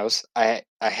my nanos. I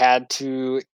had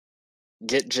to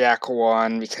get Jack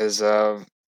one because of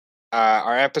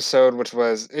our episode, which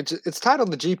was it's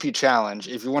titled the GP Challenge.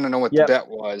 If you want to know what the bet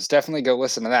was, definitely go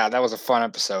listen to that. That was a fun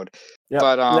episode. Yep.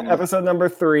 But episode number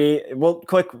 3. Well,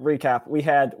 quick recap: we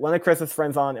had one of Chris's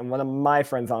friends on and one of my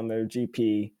friends on their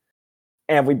GP,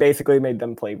 and we basically made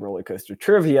them play roller coaster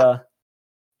trivia.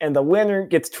 And the winner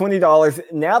gets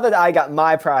 $20. Now that I got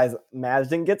my prize,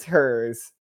 Madden gets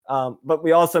hers. But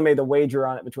we also made a wager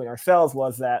on it between ourselves.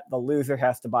 Was that the loser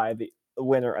has to buy the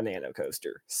winner a nano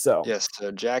coaster? So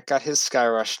so Jack got his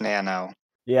Skyrush Nano.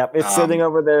 Yep, it's sitting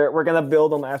over there. We're gonna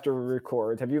build them after we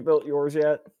record. Have you built yours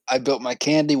yet? I built my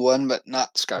candy one, but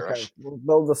not Skyrush. Okay, we'll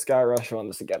build the Skyrush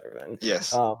ones together then. Yes.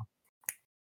 So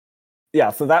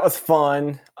that was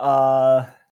fun.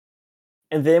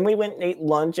 And then we went and ate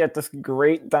lunch at this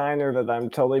great diner that I'm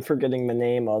totally forgetting the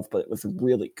name of, but it was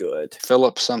really good.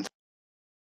 Philip something.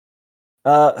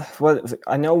 What was it?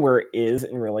 I know where it is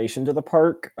in relation to the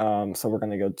park, so we're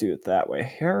gonna go do it that way.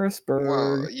 Harrisburg.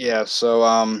 Well, yeah. So,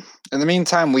 in the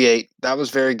meantime, we ate. That was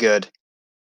very good.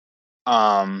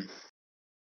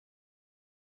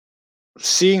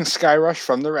 Seeing Skyrush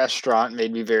from the restaurant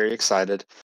made me very excited.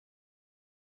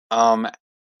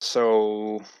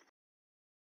 So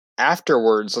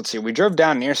afterwards, let's see. We drove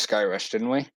down near Skyrush, didn't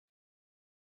we?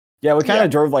 Yeah, we kind of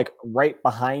drove like right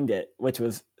behind it, which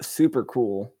was super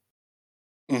cool.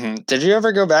 Mm-hmm. Did you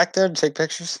ever go back there to take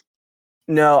pictures?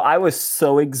 No, I was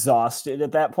so exhausted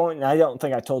at that point, and I don't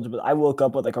think I told you, but I woke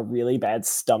up with like a really bad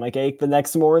stomach ache the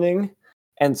next morning,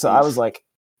 and so I was like,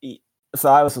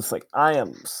 just like, I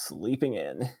am sleeping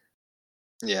in.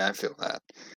 Yeah, I feel that.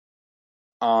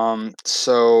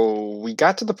 So we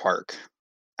got to the park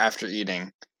after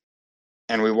eating,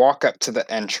 and we walk up to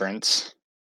the entrance.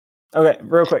 Okay,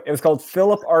 real quick, it was called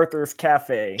Philip Arthur's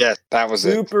Cafe. Yeah, that was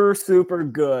super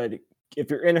good. If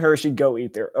you're in Hershey, go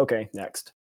eat there. Okay,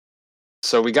 next.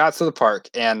 So we got to the park,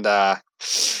 and not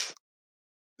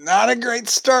a great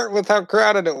start with how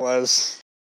crowded it was.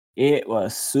 It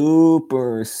was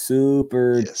super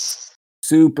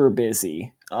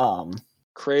busy.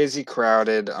 Crazy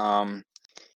crowded.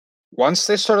 Once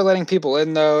they started letting people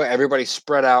in, though, everybody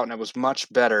spread out, and it was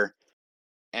much better.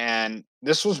 And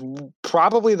this was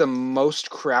probably the most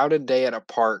crowded day at a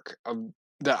park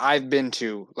that I've been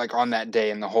to, like, on that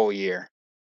day in the whole year.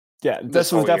 Yeah,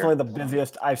 this was definitely the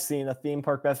busiest I've seen a theme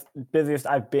park. Busiest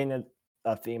I've been at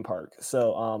a theme park.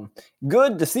 So,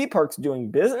 good to see parks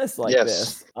doing business like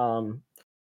this.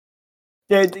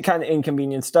 It kind of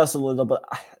inconvenienced us a little, but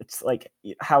it's like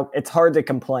it's hard to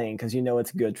complain because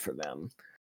it's good for them.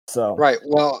 So right.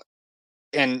 Well,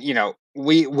 and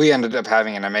we ended up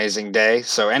having an amazing day.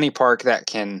 So any park that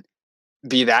can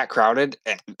be that crowded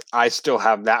and I still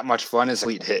have that much fun is a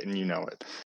complete hit, and you know it.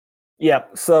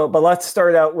 Yep. So, but let's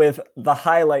start out with the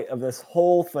highlight of this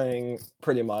whole thing,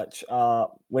 pretty much,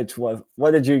 which was,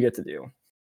 what did you get to do?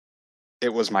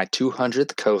 It was my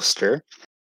 200th coaster,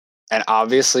 and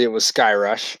obviously it was Sky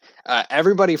Rush.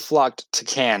 Everybody flocked to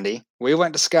Candy. We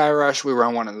went to Sky Rush. We were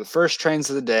on one of the first trains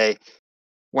of the day.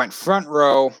 Went front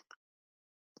row,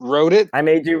 rode it. I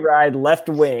made you ride left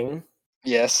wing.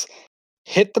 Yes.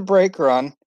 Hit the brake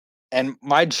run, and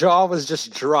my jaw was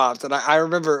just dropped. And I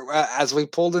remember as we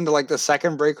pulled into like the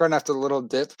second brake run after the little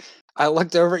dip, I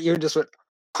looked over at you and just went,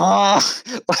 huh?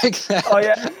 Like that. Oh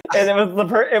yeah, and it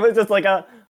was it was just like a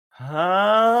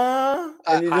huh,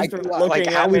 and you just were looking like,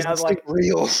 how at me. is I was this like,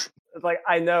 real? it's like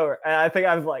I know, and I think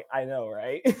I was like, I know,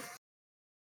 right?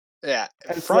 Yeah.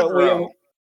 And Front so row.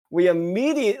 we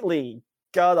immediately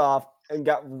got off and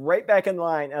got right back in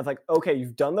line. And I was like, okay,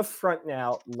 you've done the front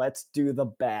now. Let's do the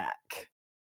back.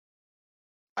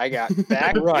 I got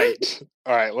back right.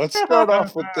 All right, let's start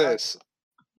off with this.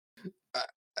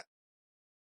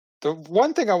 The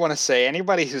one thing I want to say,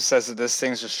 anybody who says that this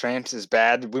thing's restraint is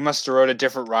bad, we must have rode a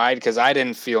different ride because I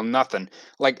didn't feel nothing.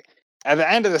 Like, at the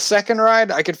end of the second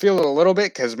ride, I could feel it a little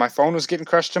bit because my phone was getting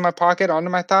crushed in my pocket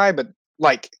onto my thigh, but,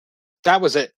 like, that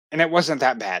was it. And it wasn't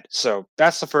that bad. So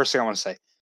that's the first thing I want to say.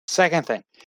 Second thing,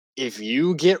 if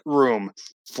you get room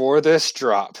for this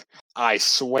drop, I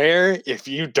swear, if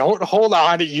you don't hold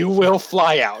on, you will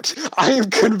fly out. I am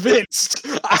convinced.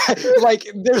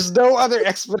 There's no other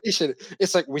explanation.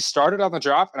 It's like we started on the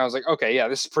drop, and I was like, okay, yeah,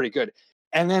 this is pretty good.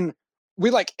 And then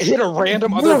we like hit a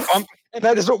random other bump, and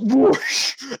that is a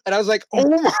whoosh. And I was like,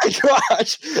 oh my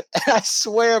gosh. And I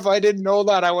swear, if I didn't know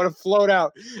that, I would have flown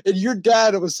out. And your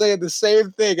dad was saying the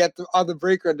same thing on the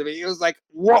brake run to me. He was like,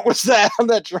 what was that on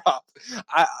that drop?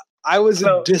 I was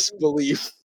in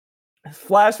disbelief.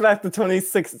 Flashback to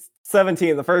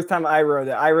 2017, the first time I rode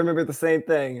it. I remember the same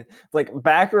thing. Like,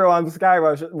 back row on Sky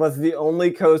Rush was the only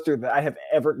coaster that I have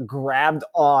ever grabbed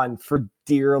on for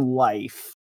dear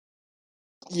life.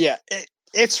 Yeah,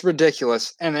 it's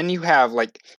ridiculous. And then you have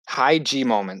like high G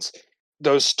moments,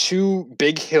 those two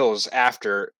big hills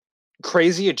after,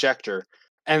 crazy ejector,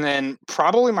 and then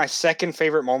probably my second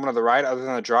favorite moment of the ride, other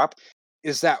than the drop,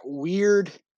 is that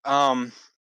weird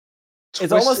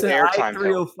it's almost an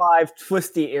I-305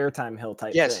 twisty airtime hill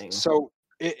type thing. Yes, so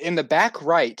in the back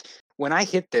right, when I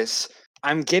hit this,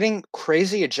 I'm getting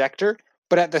crazy ejector,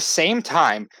 but at the same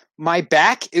time, my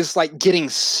back is like getting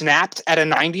snapped at a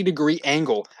 90-degree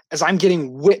angle as I'm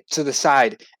getting whipped to the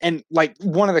side. And like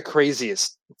one of the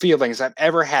craziest feelings I've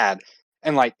ever had.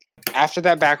 And like after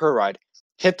that back row ride,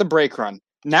 hit the brake run.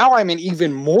 Now I'm in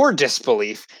even more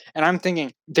disbelief, and I'm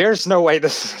thinking, there's no way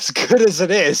this is as good as it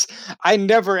is. I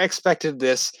never expected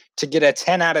this to get a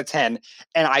 10 out of 10,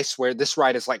 and I swear this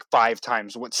ride is like 5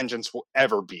 times what Vengeance will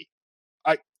ever be.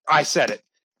 I said it.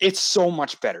 It's so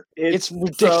much better. It's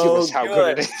ridiculous how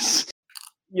good it is.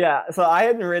 Yeah, so I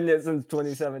hadn't ridden it since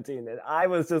 2017, and I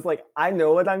was just like, I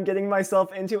know what I'm getting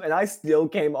myself into, and I still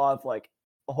came off like,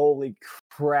 holy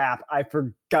crap, I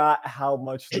forgot how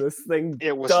much this thing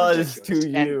does to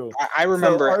you. I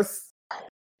remember.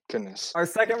 Goodness. Our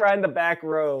second ride in the back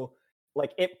row,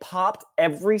 like, it popped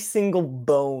every single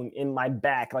bone in my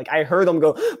back. Like, I heard them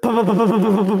go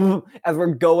as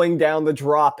we're going down the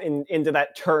drop into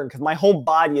that turn, because my whole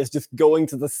body is just going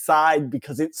to the side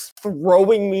because it's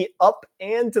throwing me up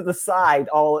and to the side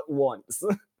all at once.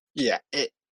 Yeah,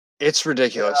 it's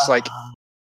ridiculous. Like,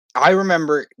 I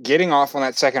remember getting off on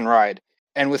that second ride,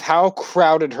 and with how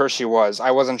crowded Hershey was, I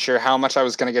wasn't sure how much I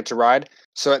was going to get to ride.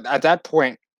 So at that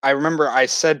point, I remember I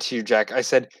said to you, Jack, I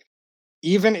said,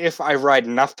 even if I ride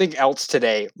nothing else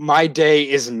today, my day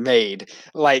is made.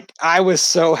 Like, I was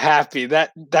so happy.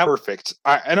 That perfect.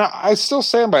 I still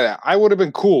stand by that. I would have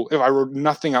been cool if I rode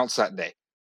nothing else that day.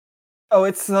 Oh,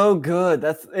 it's so good.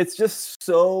 It's just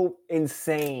so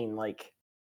insane. Like,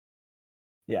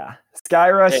 yeah. Sky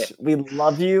Rush, we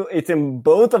love you. It's in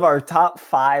both of our top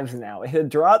 5s now. It had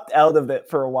dropped out of it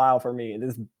for a while for me. It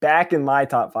is back in my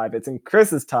top 5. It's in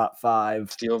Chris's top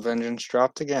 5. Steel Vengeance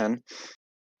dropped again.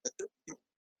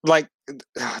 Like,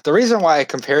 the reason why I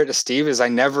compare it to Steve is I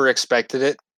never expected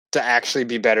it to actually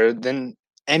be better than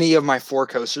any of my 4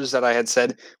 coasters that I had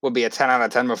said would be a 10 out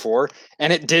of 10 before,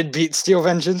 and it did beat Steel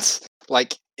Vengeance.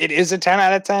 Like, it is a 10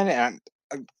 out of 10, and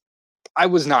I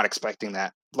was not expecting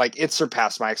that. Like, it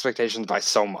surpassed my expectations by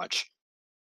so much.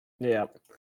 Yeah.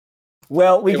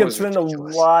 Well, we could spend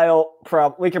ridiculous. A while.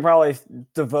 We could probably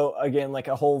devote again like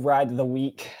a whole ride of the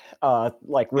week,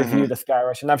 review the Sky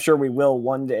Rush, and I'm sure we will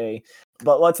one day.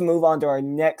 But let's move on to our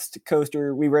next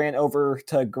coaster. We ran over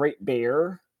to Great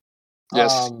Bear.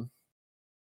 Yes.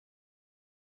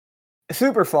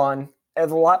 super fun. It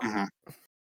was a lot. Mhm.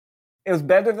 It was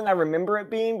better than I remember it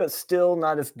being, but still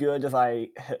not as good as I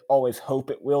always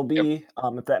hope it will be.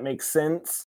 If that makes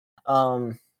sense.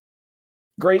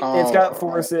 Great. It's got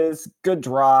forces, good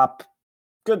drop,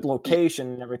 good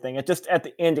location, and everything. It just at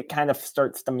the end it kind of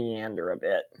starts to meander a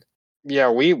bit.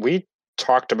 Yeah, we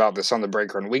talked about this on the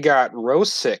break run. We got row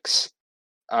 6.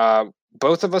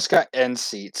 Both of us got end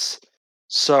seats.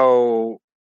 So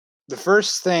the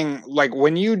first thing, like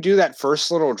when you do that first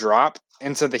little drop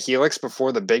into the helix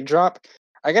before the big drop,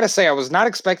 I gotta say I was not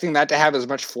expecting that to have as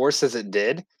much force as it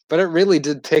did, but it really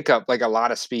did pick up like a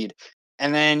lot of speed.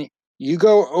 And then you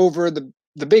go over the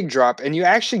big drop and you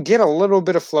actually get a little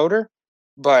bit of floater,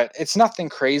 but it's nothing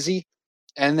crazy.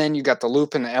 And then you got the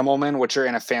loop and the Immelman, which are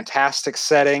in a fantastic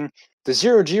setting. The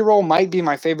 0G roll might be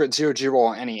my favorite 0G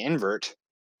roll in any invert.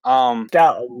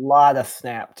 Got a lot of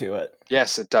snap to it.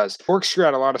 Yes, it does. Corkscrew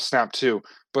had a lot of snap too,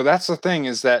 but that's the thing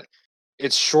is that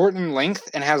it's short in length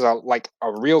and has a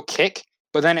real kick,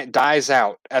 but then it dies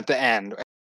out at the end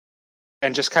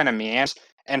and just kind of meanders.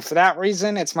 And for that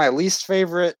reason, it's my least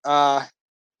favorite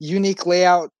unique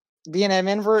layout B&M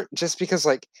invert, just because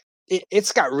like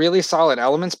it's got really solid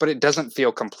elements, but it doesn't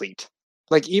feel complete.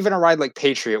 Like even a ride like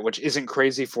Patriot, which isn't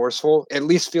crazy forceful, at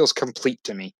least feels complete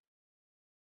to me.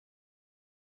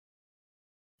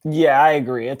 Yeah, I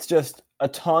agree. It's just a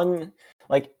ton.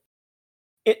 Like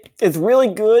it's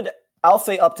really good. I'll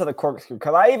say up to the corkscrew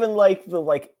because I even like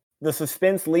the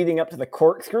suspense leading up to the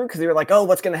corkscrew because you're like, oh,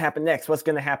 what's going to happen next? What's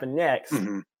going to happen next?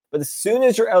 Mm-hmm. But as soon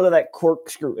as you're out of that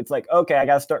corkscrew, it's like, okay, I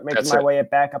got to start making my way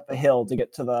back up the hill to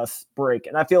get to the break.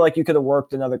 And I feel like you could have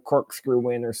worked another corkscrew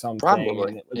in or something.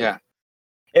 Probably,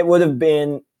 it would have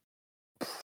been.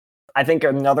 I think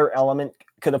another element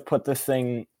could have put this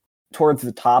thing towards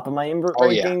the top of my invert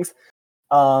rankings.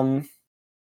 Yeah.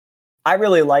 I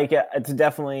really like it. It's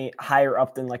definitely higher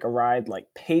up than like a ride like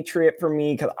Patriot for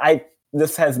me because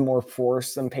this has more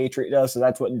force than Patriot does, so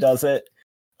that's what does it.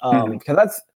 Because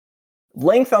that's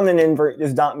length on an invert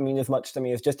does not mean as much to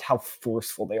me as just how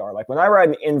forceful they are. Like when I ride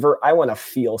an invert, I want to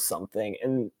feel something,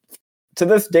 and to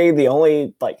this day, the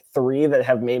only like 3 that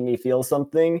have made me feel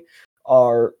something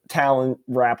are Talon,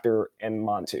 Raptor, and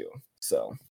Montu.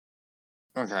 So,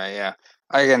 okay, yeah,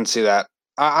 I can see that.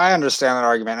 I understand that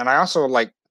argument, and I also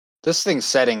like this thing's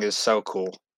setting is so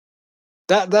cool.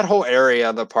 That whole area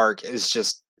of the park is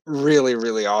just really,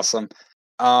 really awesome.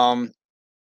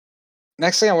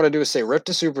 Next thing I want to do is say rip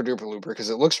to Super Duper Looper because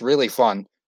it looks really fun,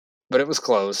 but it was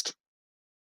closed.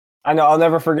 I know, I'll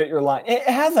never forget your line. It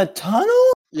has a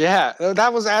tunnel? Yeah,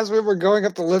 that was as we were going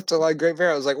up the lift to like Great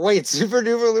Bear. I was like, wait, Super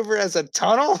Duper Looper has a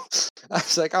tunnel? I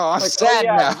was like, oh, I'm sad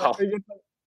now.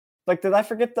 Did I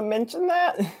forget to mention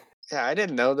that? Yeah, I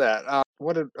didn't know that.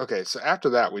 Okay, so after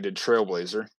that we did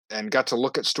Trailblazer and got to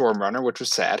look at Storm Runner, which was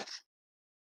sad.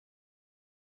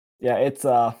 Yeah, it's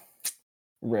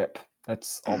rip.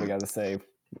 That's all we got to say.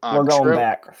 We're going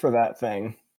back for that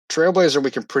thing. Trailblazer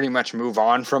we can pretty much move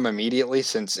on from immediately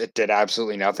since it did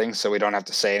absolutely nothing, so we don't have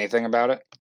to say anything about it.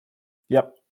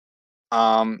 Yep.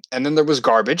 And then there was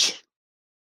Garbage.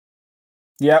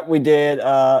 Yeah, we did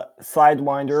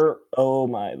Sidewinder. Oh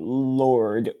my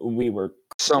lord, we were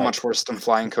so much worse than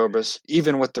Flying Cobras,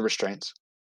 even with the restraints.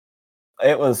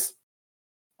 It was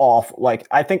awful. Like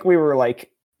I think we were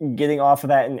like getting off of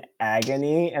that in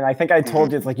agony, and I think I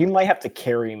told you it's like you might have to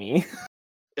carry me.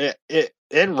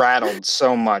 It rattled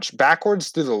so much. Backwards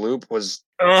through the loop was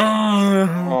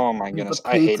oh my goodness,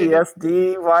 I hated it.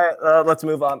 PTSD. Why? Let's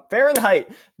move on. Fahrenheit.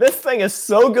 This thing is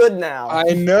so good now.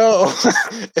 I know.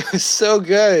 It was so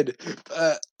good.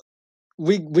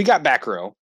 We got back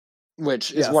row,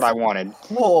 which is what I wanted.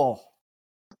 Oh,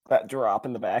 that drop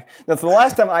in the back. That's the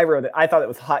last time I rode it. I thought it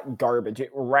was hot garbage. It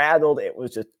rattled. It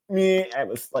was just me. I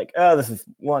was like, oh, this is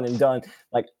one and done.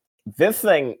 Like this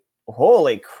thing.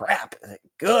 Holy crap! Is it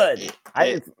good?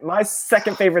 It's my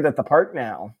second favorite at the park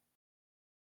now.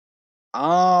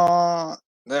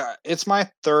 It's my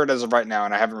third as of right now,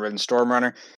 and I haven't ridden Storm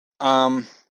Runner.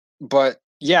 But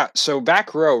yeah, so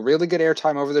back row, really good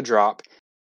airtime over the drop,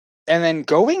 and then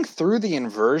going through the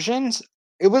inversions,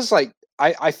 it was like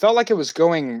I felt like it was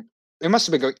going. It must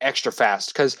have been going extra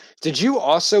fast. Because did you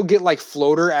also get like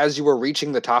floater as you were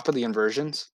reaching the top of the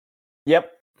inversions?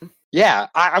 Yep. Yeah,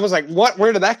 I was like, what?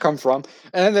 Where did that come from?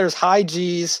 And then there's high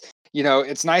G's. You know,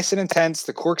 it's nice and intense.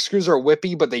 The corkscrews are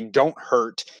whippy, but they don't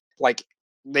hurt. Like,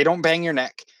 they don't bang your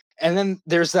neck. And then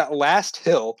there's that last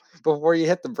hill before you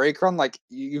hit the brake run. Like,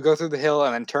 you go through the hill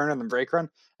and then turn on the brake run.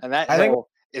 And that hill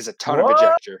is a ton of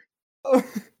ejector.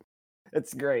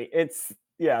 It's great. It's,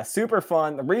 super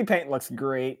fun. The repaint looks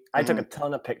great. I took a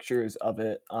ton of pictures of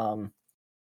it.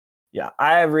 Yeah,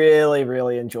 I really,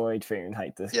 really enjoyed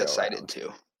Fahrenheit this Yes, go I did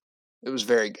too. It was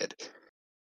very good.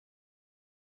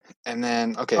 And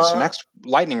then, okay, so next,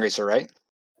 Lightning Racer, right?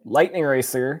 Lightning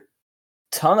Racer,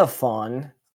 ton of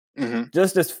fun. Mm-hmm.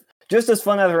 Just as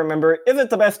fun as I remember. Is it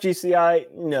the best GCI?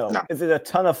 No. No. Is it a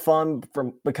ton of fun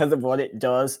because of what it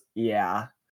does? Yeah.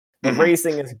 The Mhm.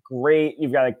 racing is great.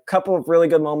 You've got a couple of really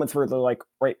good moments where they're like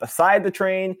right beside the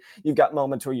train. You've got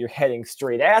moments where you're heading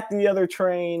straight at the other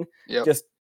train. Yep. Just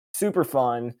super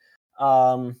fun.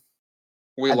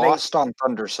 We lost on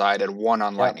Thunder side and won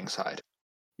on Lightning side.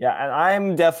 Yeah,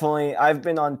 and I've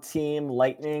been on Team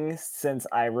Lightning since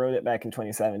I rode it back in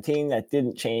 2017. That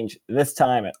didn't change this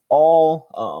time at all.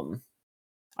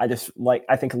 I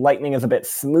think Lightning is a bit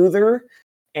smoother,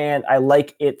 and I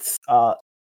like its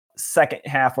second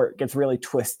half where it gets really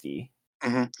twisty.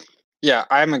 Mm-hmm. Yeah,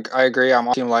 I agree. I'm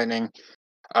on Team Lightning.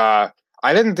 I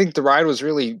didn't think the ride was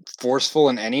really forceful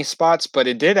in any spots, but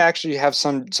it did actually have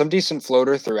some decent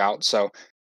floater throughout. So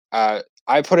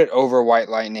I put it over White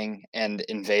Lightning and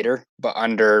Invader, but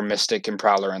under Mystic and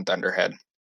Prowler and Thunderhead.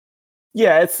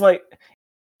 Yeah, it's like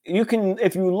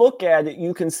if you look at it,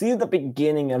 you can see the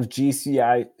beginning of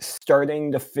GCI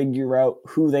starting to figure out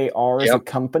who they are as a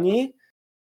company.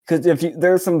 Because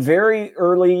there's some very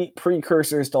early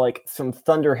precursors to like some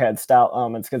Thunderhead style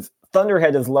elements, because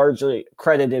Thunderhead is largely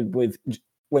credited with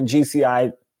when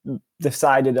GCI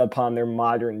decided upon their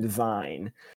modern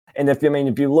design. And if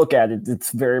you look at it,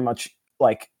 it's very much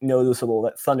like noticeable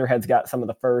that Thunderhead's got some of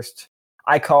the first,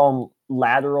 I call them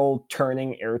lateral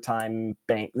turning airtime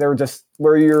bank. They're just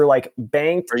where you're like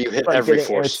banked. Where you hit every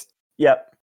force.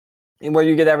 Yep. And where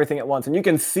you get everything at once. And you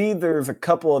can see there's a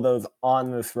couple of those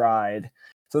on this ride.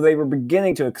 So they were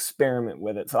beginning to experiment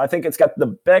with it. So I think it's got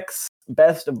the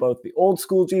best of both the old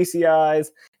school GCIs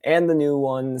and the new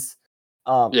ones.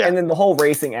 And then the whole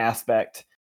racing aspect.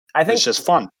 I think it's just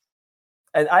fun.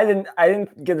 And I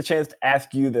didn't get a chance to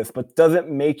ask you this, but does it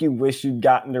make you wish you'd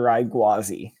gotten to ride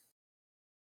Gwazi?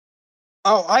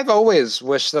 Oh, I've always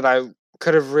wished that I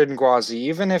could have ridden Gwazi,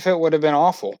 even if it would have been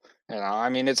awful. You know, I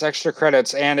mean, it's extra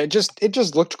credits, and it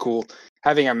just looked cool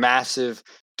having a massive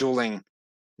dueling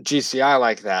GCI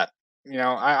like that. You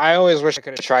know, I always wish I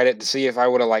could have tried it to see if I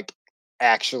would have like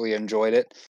actually enjoyed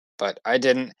it, but I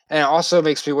didn't. And it also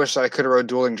makes me wish that I could have rode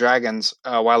Dueling Dragons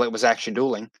while it was actually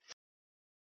dueling.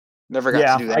 Never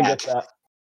got to do that. I get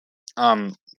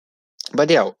that. But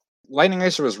yeah, Lightning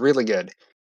Racer was really good.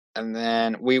 And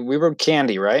then we rode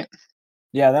Candy, right?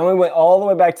 Yeah, then we went all the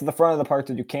way back to the front of the park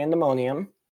to do Candemonium,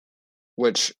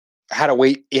 which had to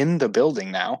wait in the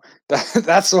building now.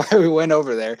 That's why we went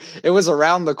over there. It was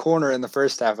around the corner in the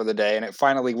first half of the day, and it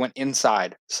finally went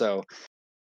inside. So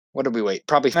what did we wait?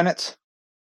 Probably minutes?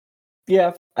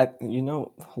 Yeah.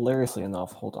 Hilariously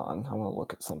enough, hold on. I want to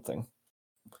look at something.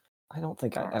 I don't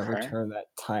think I ever turned that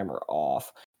timer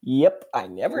off. Yep, I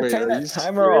never turned that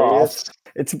timer off.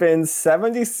 It's been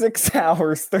 76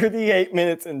 hours, 38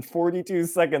 minutes, and 42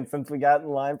 seconds since we got in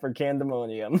line for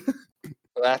Candemonium.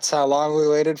 That's how long we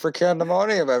waited for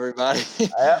Candemonium, everybody.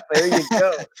 There you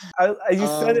go. You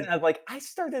said it, and I was like, I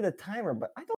started a timer,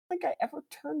 but I don't think I ever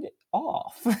turned it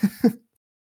off.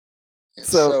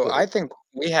 So I think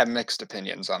we have mixed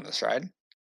opinions on this ride.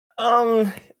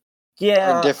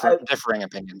 Yeah. Or differing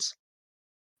opinions.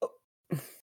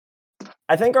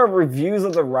 I think our reviews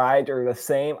of the ride are the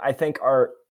same. I think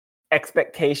our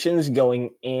expectations going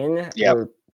in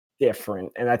were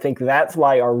different. And I think that's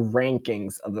why our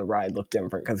rankings of the ride look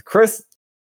different. Because Chris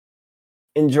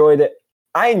enjoyed it.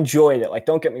 I enjoyed it. Like,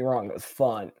 don't get me wrong, it was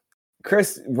fun.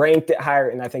 Chris ranked it higher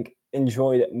and I think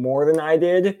enjoyed it more than I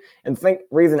did. And the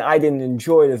reason I didn't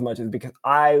enjoy it as much is because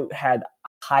I had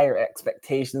higher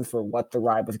expectations for what the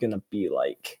ride was going to be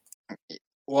like.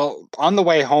 Well, on the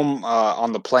way home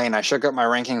on the plane, I shook up my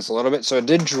rankings a little bit, so it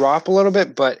did drop a little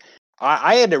bit, but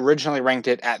I had originally ranked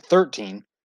it at 13,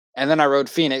 and then I rode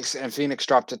Phoenix, and Phoenix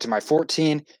dropped it to my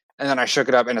 14, and then I shook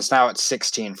it up, and it's now at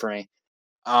 16 for me.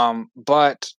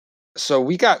 But, so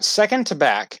we got second to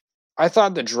back. I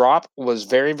thought the drop was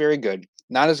very, very good.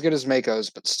 Not as good as Mako's,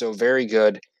 but still very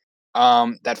good.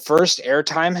 That first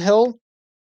airtime hill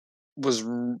was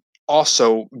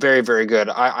also very, very good.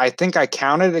 I think I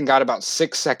counted and got about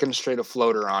 6 seconds straight of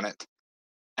floater on it.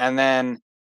 And then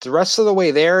the rest of the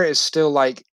way there is still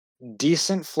like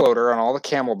decent floater on all the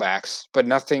camelbacks, but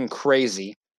nothing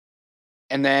crazy.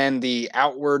 And then the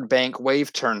outward bank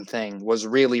wave turn thing was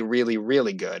really, really,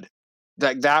 really good.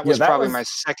 That was probably my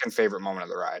second favorite moment of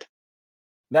the ride.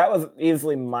 That was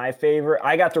easily my favorite.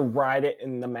 I got to ride it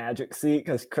in the magic seat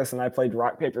because Chris and I played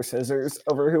rock, paper, scissors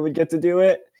over who would get to do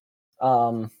it.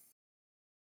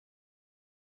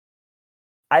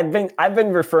 I've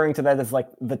been referring to that as like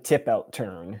the tip out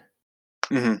turn.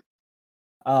 Hmm.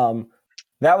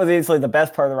 That was easily the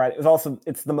best part of the ride.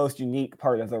 It's the most unique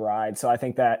part of the ride, so I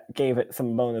think that gave it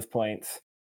some bonus points.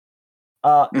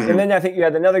 And then I think you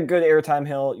had another good airtime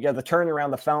hill. You had the turn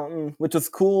around the fountain, which was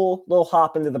cool. Little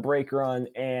hop into the brake run,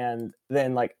 and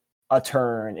then like a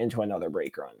turn into another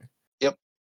brake run. Yep.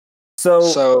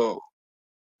 So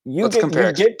let's compare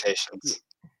expectations.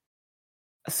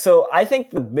 So I think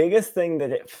the biggest thing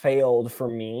that it failed for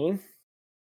me,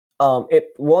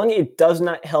 it does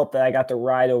not help that I got to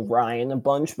ride Orion a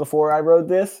bunch before I rode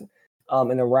this.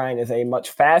 And Orion is a much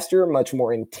faster, much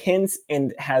more intense,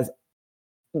 and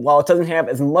while it doesn't have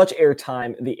as much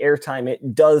airtime, the airtime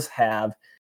it does have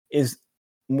is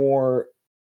more.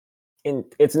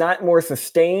 It's not more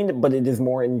sustained, but it is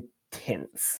more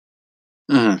intense.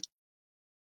 Mm-hmm.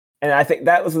 And I think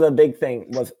that was the big thing.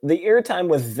 Was the airtime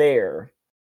was there,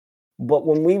 but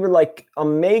when we were like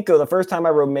on Mako, the first time I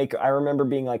rode Mako, I remember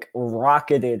being like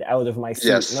rocketed out of my seat.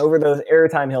 Yes. And over those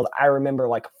airtime hills, I remember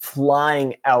like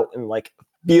flying out and like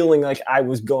feeling like I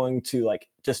was going to like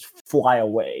just fly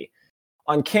away.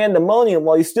 On Candemonium,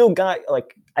 while you still got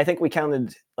like, I think we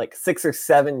counted like 6 or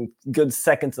 7 good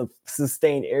seconds of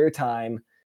sustained airtime,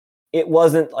 it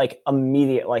wasn't like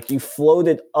immediate. Like you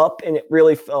floated up and it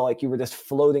really felt like you were just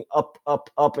floating up,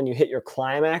 and you hit your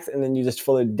climax and then you just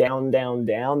floated down, down,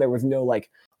 down. There was no like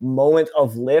moment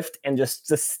of lift and just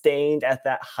sustained at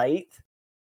that height.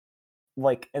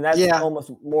 Like, and that's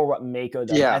almost more what Mako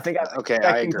does. Yeah. I think I was I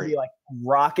expecting agree. to be like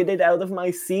rocketed out of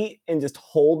my seat and just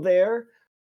hold there.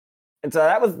 And so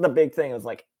that was the big thing. It was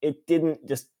like, it didn't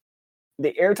just,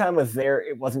 the airtime was there.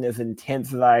 It wasn't as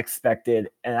intense as I expected.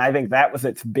 And I think that was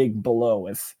its big blow,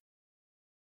 is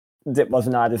it was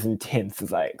not as intense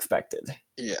as I expected.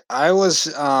 Yeah, I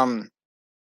was,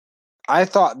 I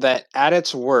thought that at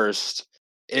its worst,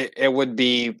 it would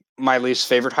be my least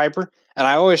favorite hyper. And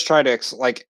I always try to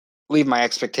leave my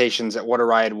expectations at what a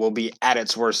ride will be at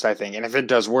its worst, I think. And if it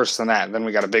does worse than that, then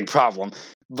we got a big problem.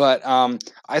 But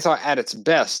I thought at its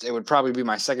best, it would probably be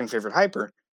my second favorite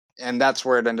hyper. And that's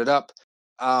where it ended up.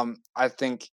 I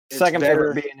think it's second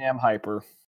better. favorite B&M hyper.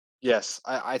 Yes,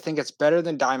 I think it's better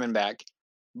than Diamondback,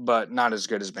 but not as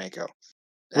good as Mako.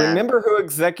 Remember who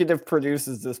executive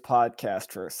produces this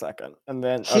podcast for a second, and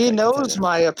then he knows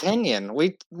my opinion.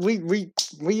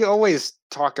 We always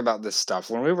talk about this stuff.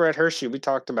 When we were at Hershey, we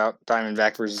talked about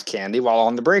Diamondback versus Candy while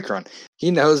on the brake run.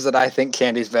 He knows that I think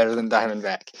Candy's better than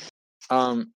Diamondback.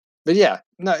 But yeah,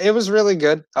 no, it was really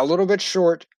good. A little bit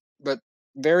short, but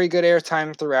very good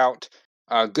airtime throughout.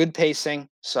 Good pacing.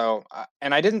 So,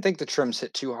 and I didn't think the trims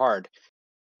hit too hard.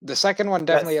 The second one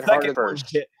definitely hit harder first.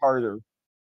 Hit harder.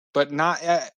 But not,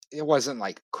 it wasn't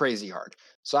like crazy hard.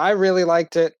 So I really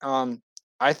liked it.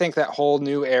 I think that whole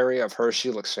new area of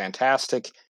Hershey looks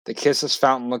fantastic. The Kisses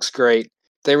fountain looks great.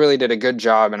 They really did a good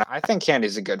job, and I think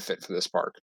Candy's a good fit for this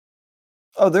park.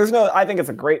 Oh, I think it's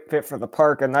a great fit for the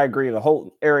park, and I agree. The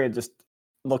whole area just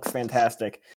looks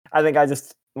fantastic. I think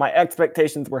my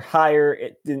expectations were higher.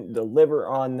 It didn't deliver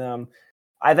on them.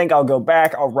 I think I'll go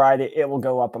back. I'll ride it. It will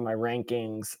go up on my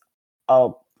rankings.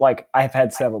 I've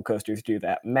had several coasters do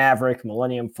that. Maverick,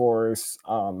 Millennium Force,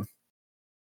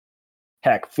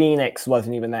 heck, Phoenix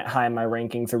wasn't even that high in my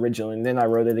rankings originally, and then I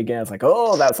rode it again. I was like,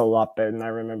 oh, that's a lot better than I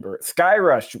remember. Sky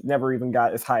Rush never even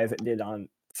got as high as it did on.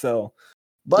 So,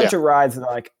 bunch of rides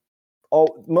that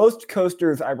most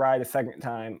coasters I ride a second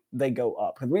time, they go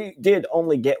up. Because we did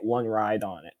only get one ride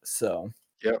on it, so.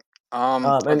 Yep.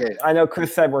 And I know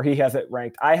Chris said where he has it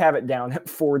ranked. I have it down at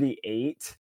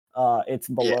 48. It's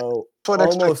below what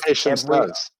expectations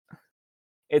does.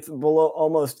 It's below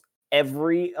almost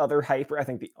every other hyper. I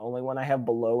think the only one I have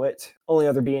below it, only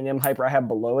other B&M hyper I have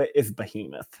below it is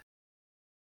Behemoth.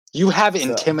 You have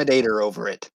Intimidator over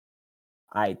it.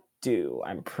 I do.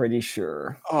 I'm pretty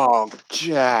sure. Oh,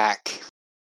 Jack.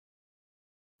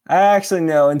 Actually,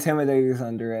 no. Intimidator's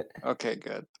under it. Okay,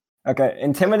 good. Okay,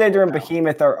 Intimidator and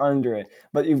Behemoth are under it,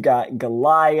 but you've got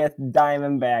Goliath,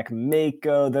 Diamondback,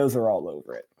 Mako. Those are all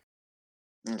over it.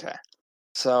 Okay.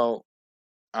 So,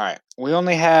 all right. We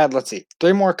only had,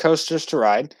 3 more coasters to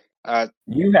ride.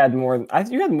 You had more.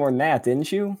 You had more than that,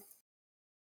 didn't you?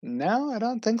 No, I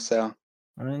don't think so.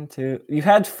 1, 2. You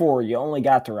had 4. You only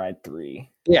got to ride 3.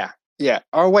 Yeah.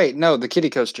 Oh wait, no, the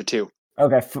Kiddie Coaster too.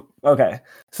 Okay. Okay.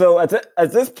 So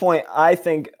at this point, I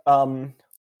think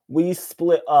we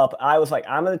split up. I was like,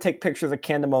 I'm going to take pictures of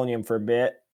Candemonium for a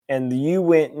bit, and you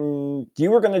went and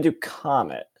you were going to do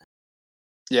Comet.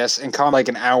 Yes, and Comet like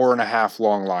an hour and a half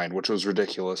long line, which was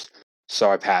ridiculous.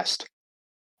 So I passed.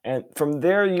 And from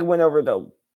there, you went over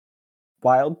to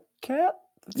Wildcat?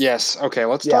 Yes. Okay,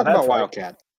 let's talk about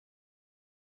Wildcat.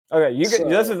 Okay,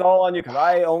 this is all on you because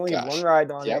I only Gosh. one ride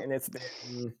on Yep. it, and it's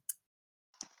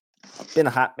been a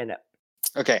hot minute.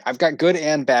 Okay, I've got good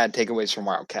and bad takeaways from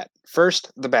Wildcat.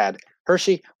 First, the bad.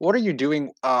 Hershey, what are you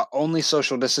doing only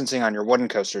social distancing on your wooden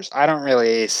coasters? I don't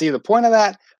really see the point of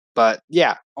that, but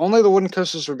yeah, only the wooden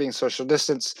coasters were being social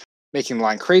distance, making the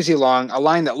line crazy long. A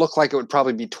line that looked like it would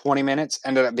probably be 20 minutes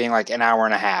ended up being like an hour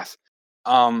and a half.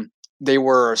 They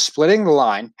were splitting the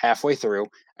line halfway through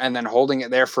and then holding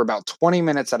it there for about 20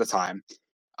 minutes at a time.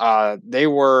 They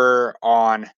were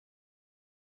on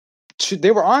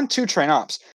two train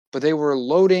ops, but they were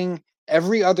loading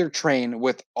every other train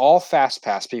with all fast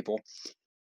pass people,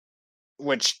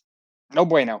 which no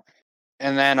bueno.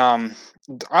 And then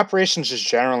the operations just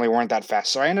generally weren't that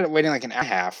fast, so I ended up waiting like an hour and a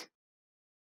half.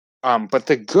 But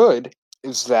the good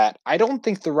is that I don't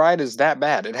think the ride is that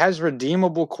bad. It has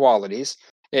redeemable qualities.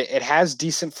 It has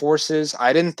decent forces.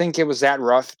 I didn't think it was that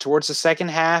rough. Towards the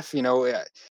second half,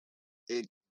 it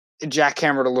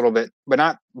jackhammered a little bit, but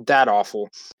not that awful.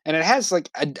 And it has like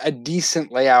a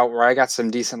decent layout where I got some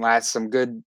decent lats, some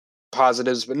good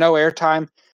positives, but no airtime.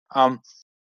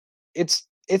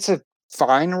 It's a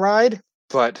fine ride,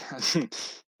 but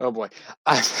oh boy,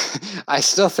 I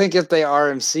still think if they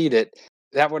RMC'd it,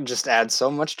 that would just add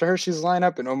so much to Hershey's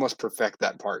lineup and almost perfect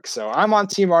that park. So I'm on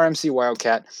Team RMC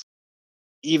Wildcat,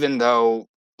 even though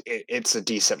it's a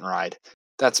decent ride.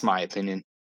 That's my opinion.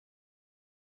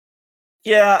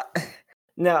 Yeah,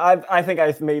 no, I think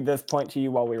I made this point to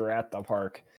you while we were at the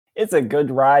park. It's a good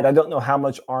ride. I don't know how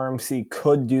much RMC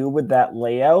could do with that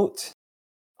layout.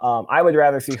 I would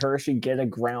rather see Hershey get a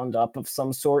ground up of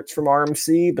some sorts from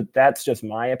RMC, but that's just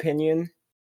my opinion.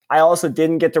 I also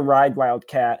didn't get to ride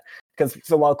Wildcat because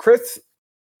while Chris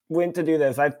went to do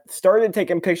this, I started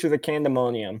taking pictures of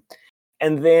Candemonium,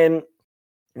 and then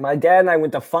my dad and I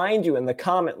went to find you in the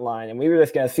comment line, and we were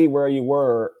just going to see where you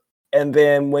were. And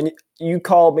then when you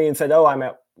called me and said, "Oh, I'm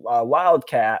at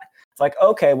Wildcat," it's like,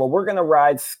 okay, well, we're going to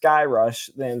ride Skyrush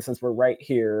then since we're right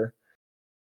here.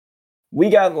 We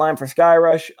got in line for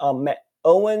Skyrush. Met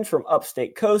Owen from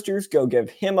Upstate Coasters. Go give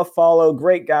him a follow.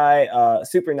 Great guy.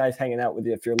 Super nice hanging out with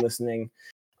you if you're listening.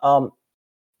 Got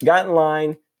in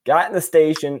line, got in the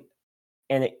station,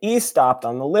 and it e-stopped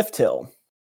on the lift hill.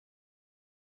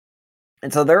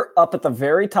 And so they're up at the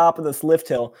very top of this lift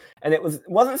hill, and it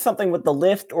wasn't something with the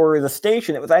lift or the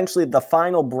station. It was actually the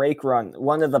final brake run.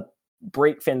 One of the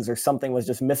brake fins or something was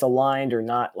just misaligned or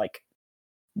not like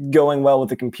going well with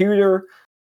the computer.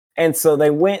 And so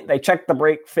they checked the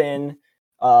brake fin.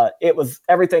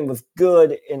 Everything was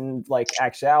good in like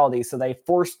actuality. So they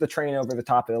forced the train over the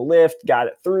top of the lift, got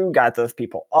it through, got those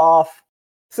people off,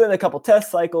 sent a couple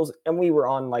test cycles, and we were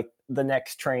on like the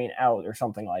next train out or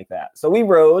something like that. So we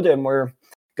rode and we're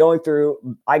going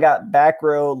through. I got back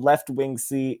row, left wing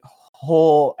seat.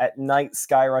 Whole at night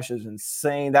Skyrush is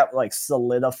insane. That like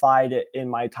solidified it in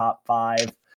my top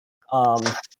 5.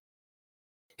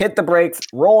 Hit the brakes,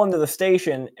 roll into the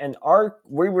station, and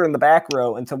we were in the back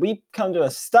row, and so we come to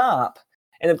a stop,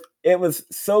 and it was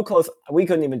so close we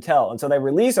couldn't even tell. And so they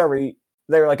released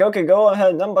they were like, okay, go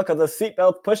ahead and unbuckle the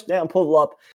seatbelt, push down, pull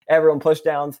up. Everyone push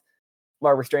downs.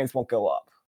 Our restraints won't go up.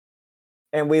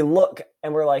 And we look,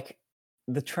 and we're like,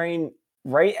 the train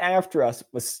right after us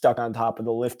was stuck on top of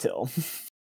the lift hill.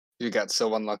 You got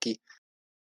so unlucky.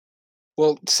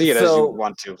 Well, see it as you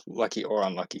want to, lucky or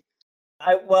unlucky.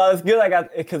 It's good I got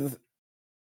it because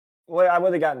I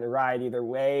would have gotten the ride either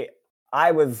way.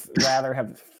 I would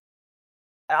have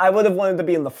wanted to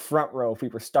be in the front row if we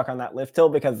were stuck on that lift hill,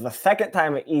 because the second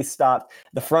time it e-stopped,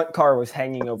 the front car was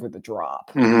hanging over the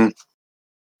drop. Mm-hmm.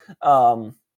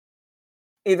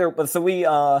 So we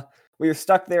were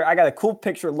stuck there. I got a cool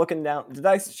picture looking down. Did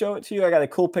I show it to you? I got a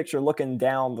cool picture looking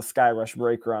down the Skyrush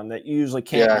brake run that you usually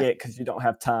can't get because you don't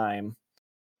have time.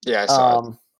 Yeah, I saw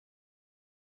it.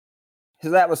 So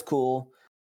that was cool.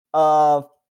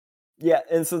 Yeah,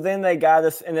 and so then they got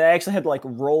us, and they actually had to like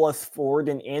roll us forward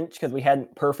an inch because we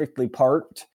hadn't perfectly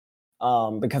parked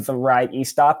because the ride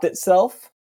e-stopped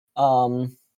itself.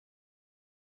 And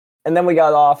then we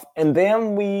got off, and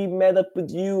then we met up with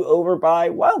you over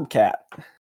by Wildcat.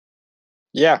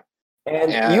 Yeah.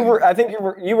 And you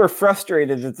were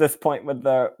frustrated at this point with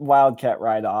the Wildcat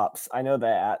ride ops. I know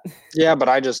that. Yeah, but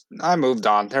I moved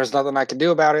on. There's nothing I could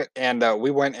do about it, and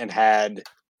we went and had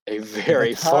a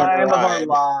very fun ride of our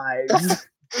lives.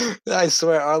 I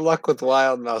swear, our luck with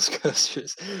Wild Mouse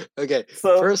coasters. Okay,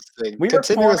 so first thing, we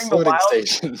continuous loading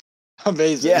station.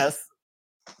 Amazing. Yes,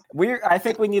 I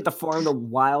think we need to form the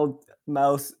Wild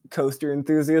Mouse Coaster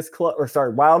Enthusiast Club,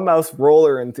 Wild Mouse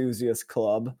Roller Enthusiast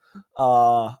Club.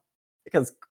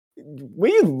 Because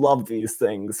we love these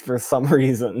things for some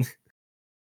reason.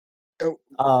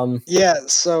 Yeah,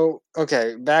 so,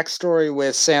 okay, backstory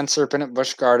with Sand Serpent at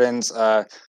Busch Gardens.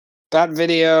 That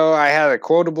video, I had a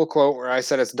quotable quote where I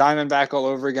said it's Diamondback all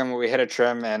over again when we hit a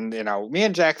trim, and, me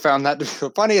and Jack found that to be the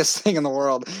funniest thing in the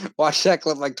world. Watched that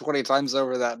clip like 20 times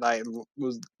over that night and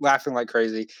was laughing like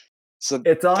crazy. So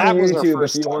It's on that was our YouTube if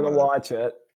first you time want to with it. watch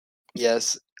it.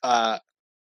 Yes, but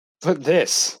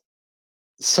this.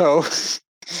 So,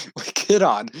 we get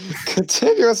on,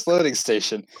 continuous loading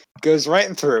station, goes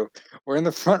right through. We're in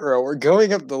the front row, we're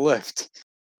going up the lift,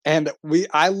 and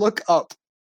I look up,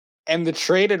 and the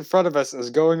train in front of us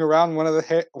is going around one of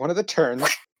the turns,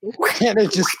 and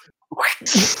it just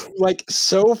like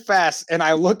so fast. And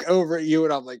I look over at you,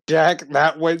 and I'm like, Jack,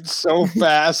 that went so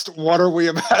fast. What are we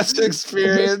about to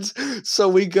experience? So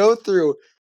we go through,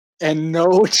 and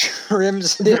no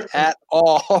trims hit at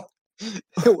all.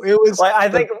 It was Like, I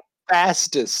the think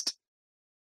fastest.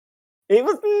 it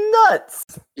was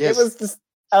nuts. Yes. It was just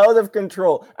out of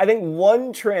control. I think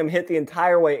one trim hit the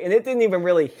entire way, and it didn't even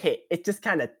really hit. It just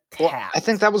kind of tapped. Well, I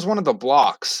think that was one of the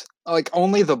blocks. Like,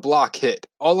 only the block hit.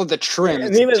 All of the trims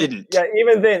and even, didn't. Yeah,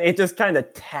 even then, it just kind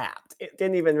of tapped. It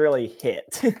didn't even really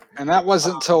hit. And that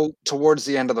wasn't until towards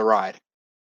the end of the ride.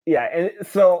 Yeah, and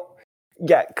so,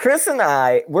 yeah, Chris and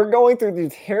I, we're going through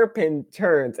these hairpin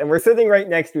turns, and we're sitting right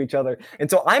next to each other. And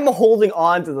so I'm holding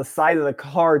on to the side of the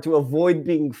car to avoid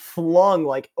being flung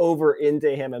like over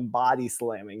into him and body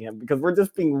slamming him, because we're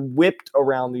just being whipped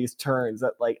around these turns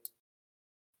at like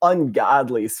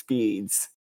ungodly speeds.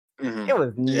 Mhm. It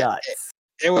was nuts.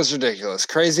 It was ridiculous.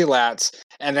 Crazy lats.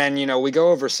 And then, we go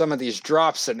over some of these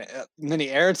drops and mini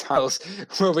air tunnels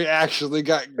where we actually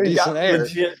got decent air.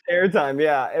 Legit airtime,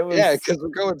 yeah. It was, Yeah, because we're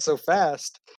going so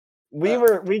fast.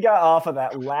 we got off of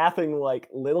that laughing like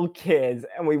little kids,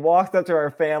 and we walked up to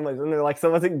our families, and they're like, "So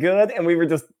was it good?" And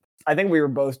I think we were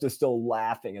both just still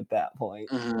laughing at that point.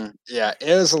 Mhm. Yeah,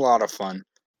 it was a lot of fun.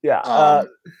 Yeah.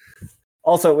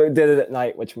 Also, we did it at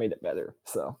night, which made it better.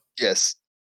 So Yes.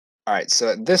 All right, so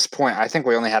at this point, I think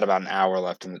we only had about an hour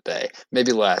left in the day,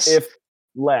 maybe less. if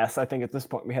less, I think at this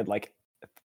point we had like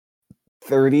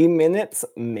 30 minutes,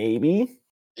 maybe.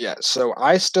 Yeah, so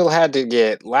I still had to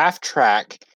get Laugh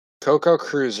Track, Coco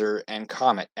Cruiser, and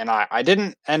Comet, and I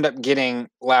didn't end up getting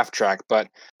Laugh Track, but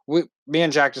me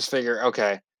and Jack just figure,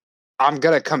 okay, I'm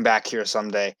gonna come back here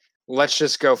someday. Let's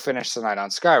just go finish the night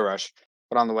on Skyrush.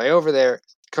 But on the way over there,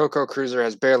 Coco Cruiser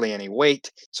has barely any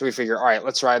weight, so we figure, all right,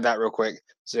 let's ride that real quick.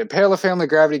 So the Impala Family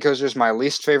Gravity Coaster is my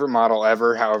least favorite model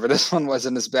ever. However, this one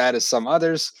wasn't as bad as some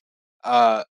others.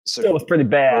 So Still was pretty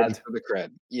rode bad. it for the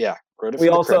cred. Yeah, rode it We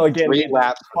for the also cred. again 3 made the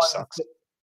laps, which fun- sucks.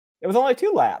 It was only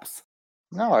 2 laps.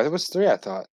 No, it was 3, I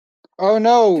thought. Oh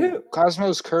no, 2.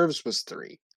 Cosmos Curves was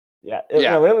 3. Yeah,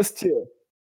 Yeah. No, it was 2.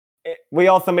 We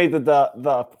also made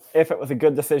the if it was a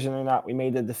good decision or not, we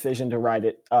made the decision to ride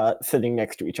it sitting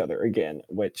next to each other again,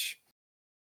 which,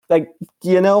 like,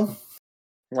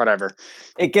 Whatever.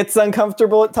 it gets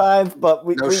uncomfortable at times, but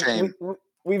shame.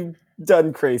 we've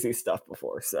done crazy stuff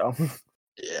before, so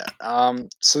Yeah.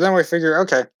 So then we figure,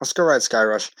 okay, let's go ride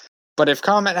Skyrush. But if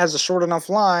Comet has a short enough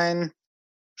line,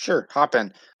 sure, hop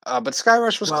in. But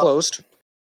Skyrush was closed.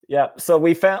 yeah. So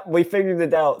we figured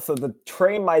it out. So the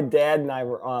train my dad and I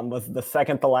were on was the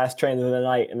second to last train of the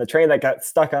night, and the train that got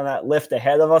stuck on that lift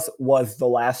ahead of us was the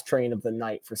last train of the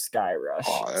night for Skyrush.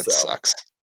 Oh, that sucks.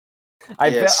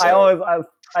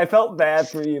 I felt bad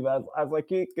for you, but I was like,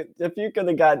 if you could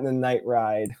have gotten a night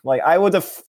ride, like I would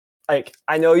have. Like,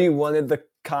 I know you wanted the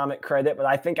Comet credit, but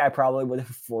I think I probably would have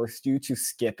forced you to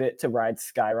skip it to ride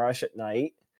Skyrush at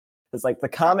night. It's like the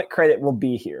Comet credit will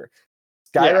be here.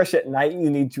 Skyrush at night, you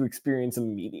need to experience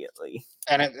immediately.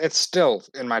 And it's still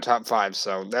in my top 5,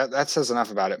 so that says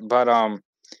enough about it. But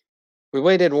we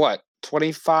waited what,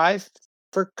 25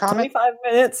 for Comet? 25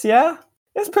 minutes, yeah.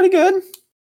 It's pretty good.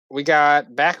 We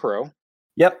got back row.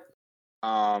 Yep.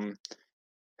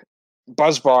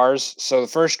 Buzz bars. So the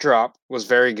first drop was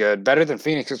very good, better than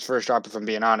Phoenix's first drop, if I'm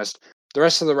being honest. The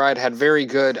rest of the ride had very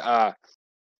good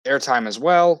airtime as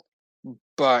well,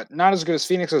 but not as good as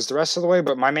Phoenix's the rest of the way.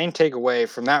 But my main takeaway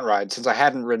from that ride, since I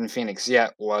hadn't ridden Phoenix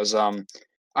yet, was I'm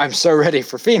so ready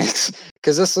for Phoenix,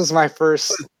 because this was my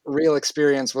first real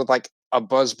experience with like a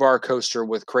Buzz bar coaster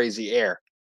with crazy air.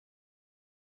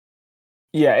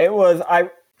 Yeah, it was. I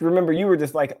remember you were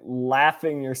just like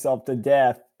laughing yourself to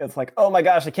death. It's like, oh my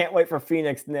gosh, I can't wait for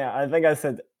Phoenix now. I think I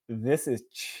said, this is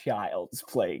child's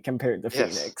play compared to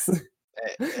Phoenix.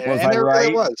 Was I right?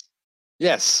 Really was.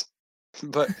 Yes.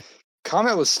 But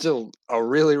Comet was still a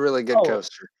really, really good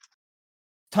coaster.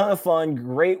 Ton of fun.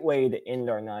 Great way to end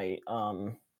our night.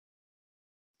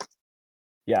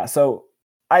 Yeah, so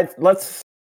let's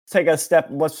take a step.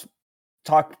 Let's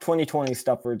talk 2020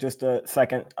 stuff for just a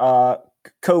second.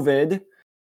 COVID.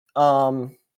 I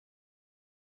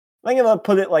think I'm gonna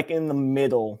put it like in the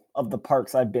middle of the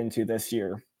parks I've been to this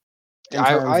year.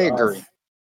 I agree.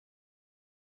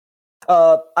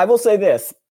 I will say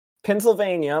this: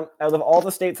 Pennsylvania, out of all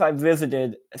the states I've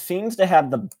visited, seems to have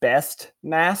the best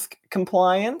mask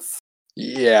compliance.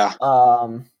 Yeah.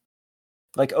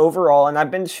 Like overall, and I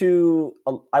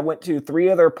went to 3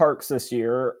 other parks this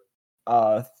year.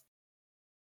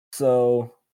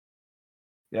 So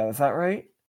yeah, is that right?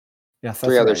 Yes,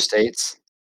 that's 3 other right. states.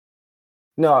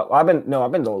 No, I've been to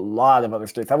a lot of other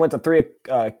states. I went to 3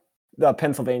 the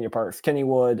Pennsylvania parks: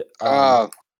 Kennywood, I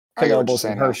get what you're Knoebels,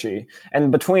 saying and now. Hershey.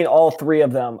 And between all 3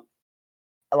 of them,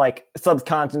 like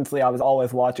subconsciously, I was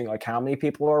always watching like how many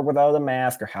people are without a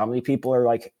mask, or how many people are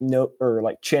like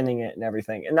chinning it and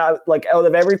everything. And I, like, out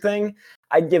of everything,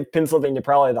 I'd give Pennsylvania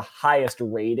probably the highest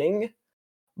rating.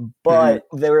 But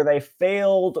where they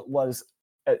failed was,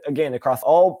 again, across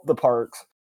all the parks,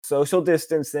 social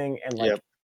distancing and like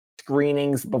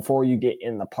screenings before you get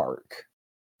in the park.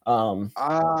 Well,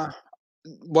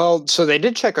 so they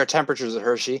did check our temperatures at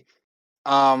Hershey.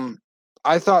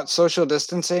 I thought social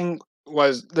distancing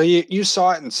was you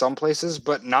saw it in some places,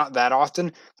 but not that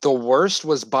often. The worst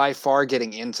was by far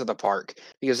getting into the park,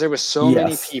 because there was so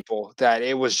many people that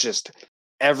it was just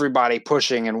everybody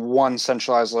pushing in one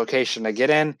centralized location to get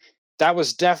in. That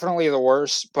was definitely the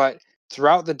worst. But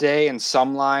throughout the day, in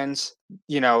some lines,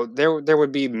 there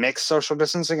would be mixed social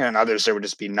distancing, and in others there would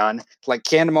just be none. Like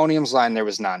Candemonium's line, there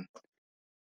was none.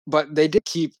 But they did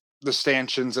keep the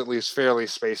stanchions at least fairly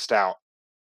spaced out.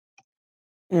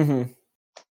 Mm-hmm.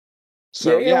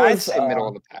 So yeah, I'd say middle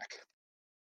of the pack.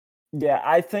 Yeah,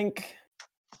 I think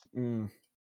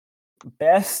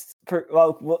best.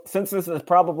 Well, since this is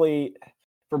probably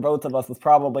for both of us, it's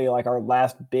probably like our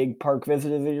last big park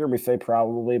visit of the year. We say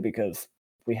probably because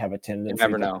we have a tendency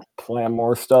to plan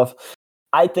more stuff.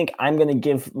 I think I'm going to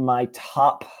give my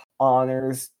top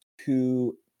honors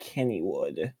to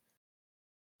Kennywood.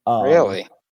 Really?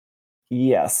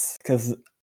 Yes, because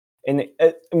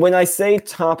when I say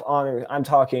top honors, I'm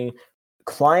talking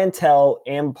clientele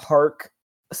and park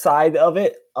side of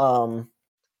it.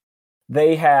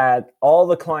 They had all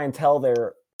the clientele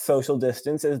there social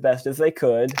distance as best as they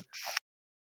could.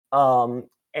 And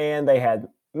they had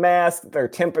masks. Their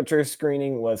temperature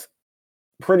screening was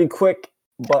pretty quick,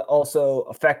 but also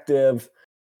effective.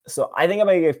 So I think I'm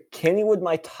going to give Kennywood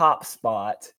my top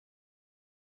spot.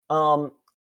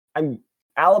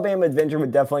 Alabama Adventure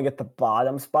would definitely get the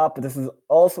bottom spot, but this is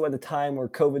also at a time where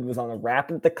COVID was on a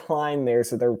rapid decline there,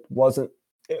 so there wasn't,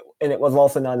 and it was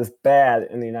also not as bad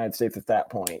in the United States at that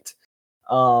point.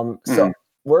 So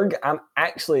I'm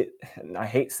actually, and I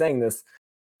hate saying this,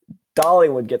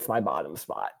 Dollywood gets my bottom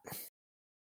spot.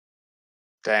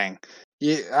 Dang.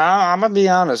 Yeah, I'm gonna be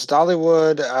honest.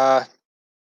 Dollywood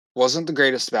wasn't the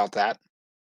greatest about that.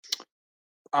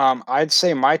 I'd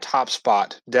say my top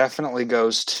spot definitely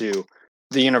goes to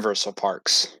the Universal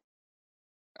Parks.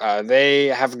 They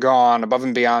have gone above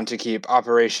and beyond to keep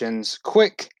operations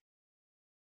quick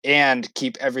and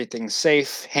keep everything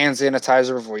safe. Hand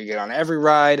sanitizer before you get on every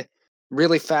ride.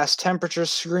 Really fast temperature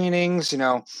screenings.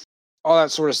 All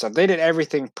that sort of stuff. They did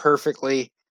everything perfectly.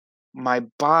 My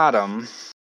bottom.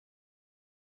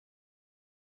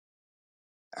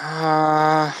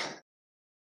 I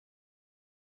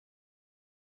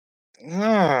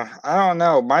don't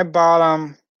know. My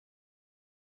bottom,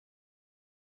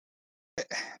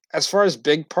 as far as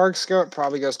big parks go, it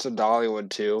probably goes to Dollywood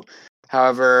too.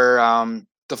 However,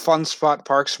 the Fun Spot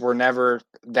parks were never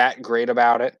that great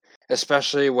about it,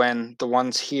 especially when the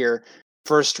ones here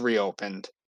first reopened.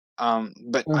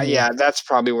 But yeah, that's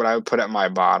probably what I would put at my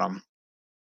bottom.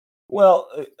 Well,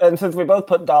 and since we both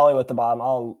put Dollywood at the bottom,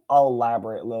 I'll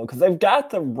elaborate a little, because they've got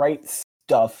the right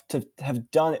stuff to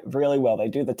have done it really well. They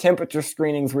do the temperature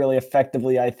screenings really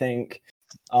effectively, I think.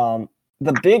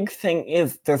 The big thing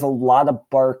is there's a lot of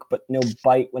bark but no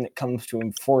bite when it comes to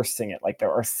enforcing it. Like,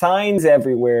 there are signs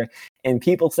everywhere, and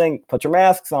people saying, put your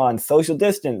masks on, social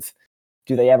distance.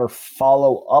 Do they ever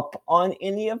follow up on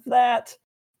any of that?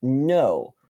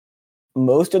 No.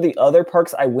 Most of the other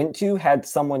parks I went to had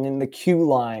someone in the queue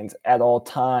lines at all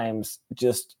times,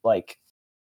 just like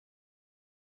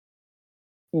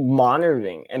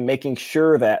monitoring and making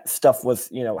sure that stuff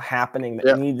was, happening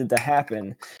that needed to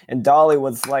happen. And Dolly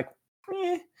was like,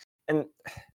 And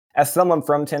as someone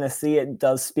from Tennessee, it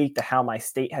does speak to how my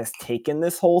state has taken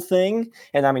this whole thing.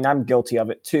 And I mean, I'm guilty of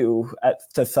it too,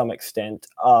 to some extent.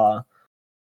 But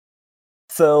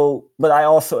I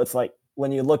also, it's like,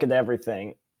 when you look at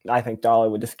everything, I think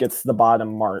Dollywood just gets the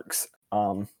bottom marks.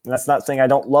 That's not saying I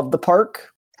don't love the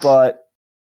park, but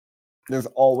there's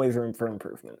always room for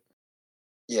improvement.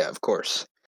 Yeah, of course.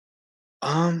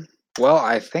 Well,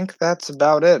 I think that's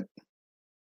about it.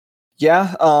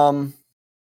 Yeah.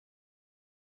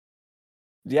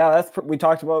 Yeah, we've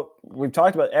talked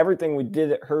about everything we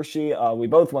did at Hershey. We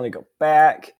both want to go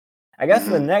back. I guess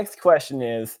the next question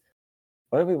is,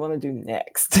 what do we want to do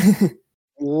next?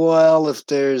 Well, if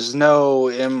there's no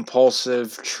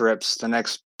impulsive trips, the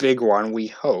next big one, we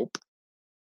hope,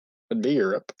 would be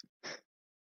Europe.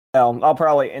 I'll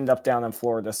probably end up down in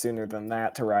Florida sooner than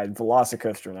that to ride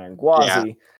Velocicoaster and Anguazi.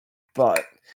 Yeah. But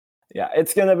yeah,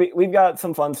 it's gonna be. We've got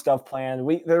some fun stuff planned.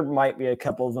 There might be a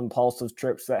couple of impulsive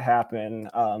trips that happen.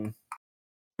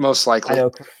 Most likely. I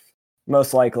know.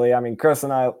 Most likely. I mean, Chris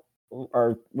and I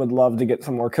would love to get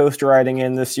some more coaster riding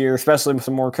in this year, especially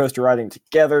some more coaster riding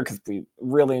together because we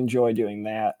really enjoy doing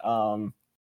that.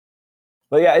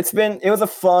 But yeah, it was a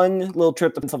fun little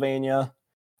trip to Pennsylvania.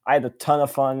 I had a ton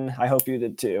of fun. I hope you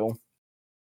did too.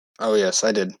 Oh yes,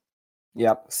 I did.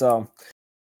 Yep. So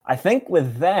I think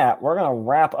with that, we're gonna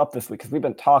wrap up this week because we've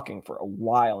been talking for a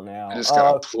while now. I just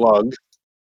got a plug.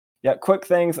 Yeah, quick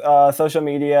things. Social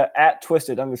media at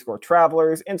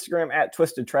 @twisted_travelers, Instagram at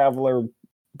 @twistedtraveler,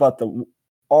 but the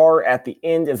R at the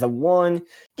end is a 1.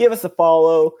 Give us a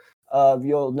follow.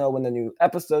 You'll know when the new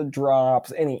episode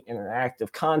drops, any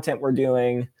interactive content we're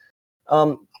doing.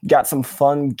 Got some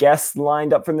fun guests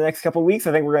lined up for the next couple of weeks.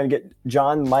 I think we're going to get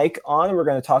John Mike on, and we're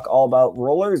going to talk all about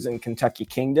rollers in Kentucky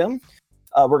Kingdom.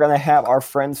 We're going to have our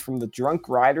friends from the Drunk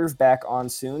Riders back on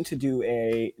soon to do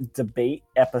a debate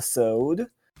episode,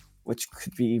 which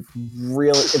could be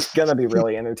it's going to be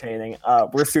really entertaining.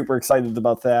 We're super excited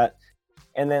about that.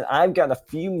 And then I've got a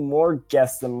few more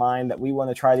guests in mind that we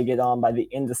want to try to get on by the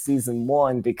end of season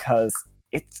 1 because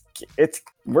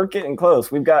we're getting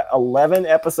close. We've got 11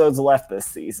 episodes left this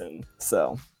season.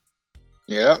 So,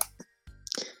 yeah.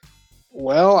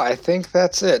 Well, I think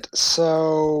that's it.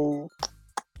 So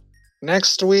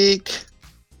next week,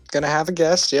 gonna have a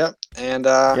guest. Yep. And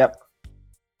yep.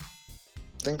 I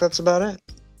think that's about it.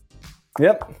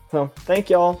 Yep. So thank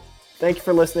y'all. Thank you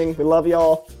for listening. We love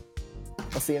y'all.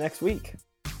 I'll see you next week.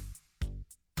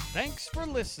 Thanks for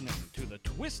listening to the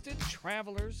Twisted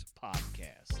Travelers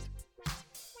Podcast.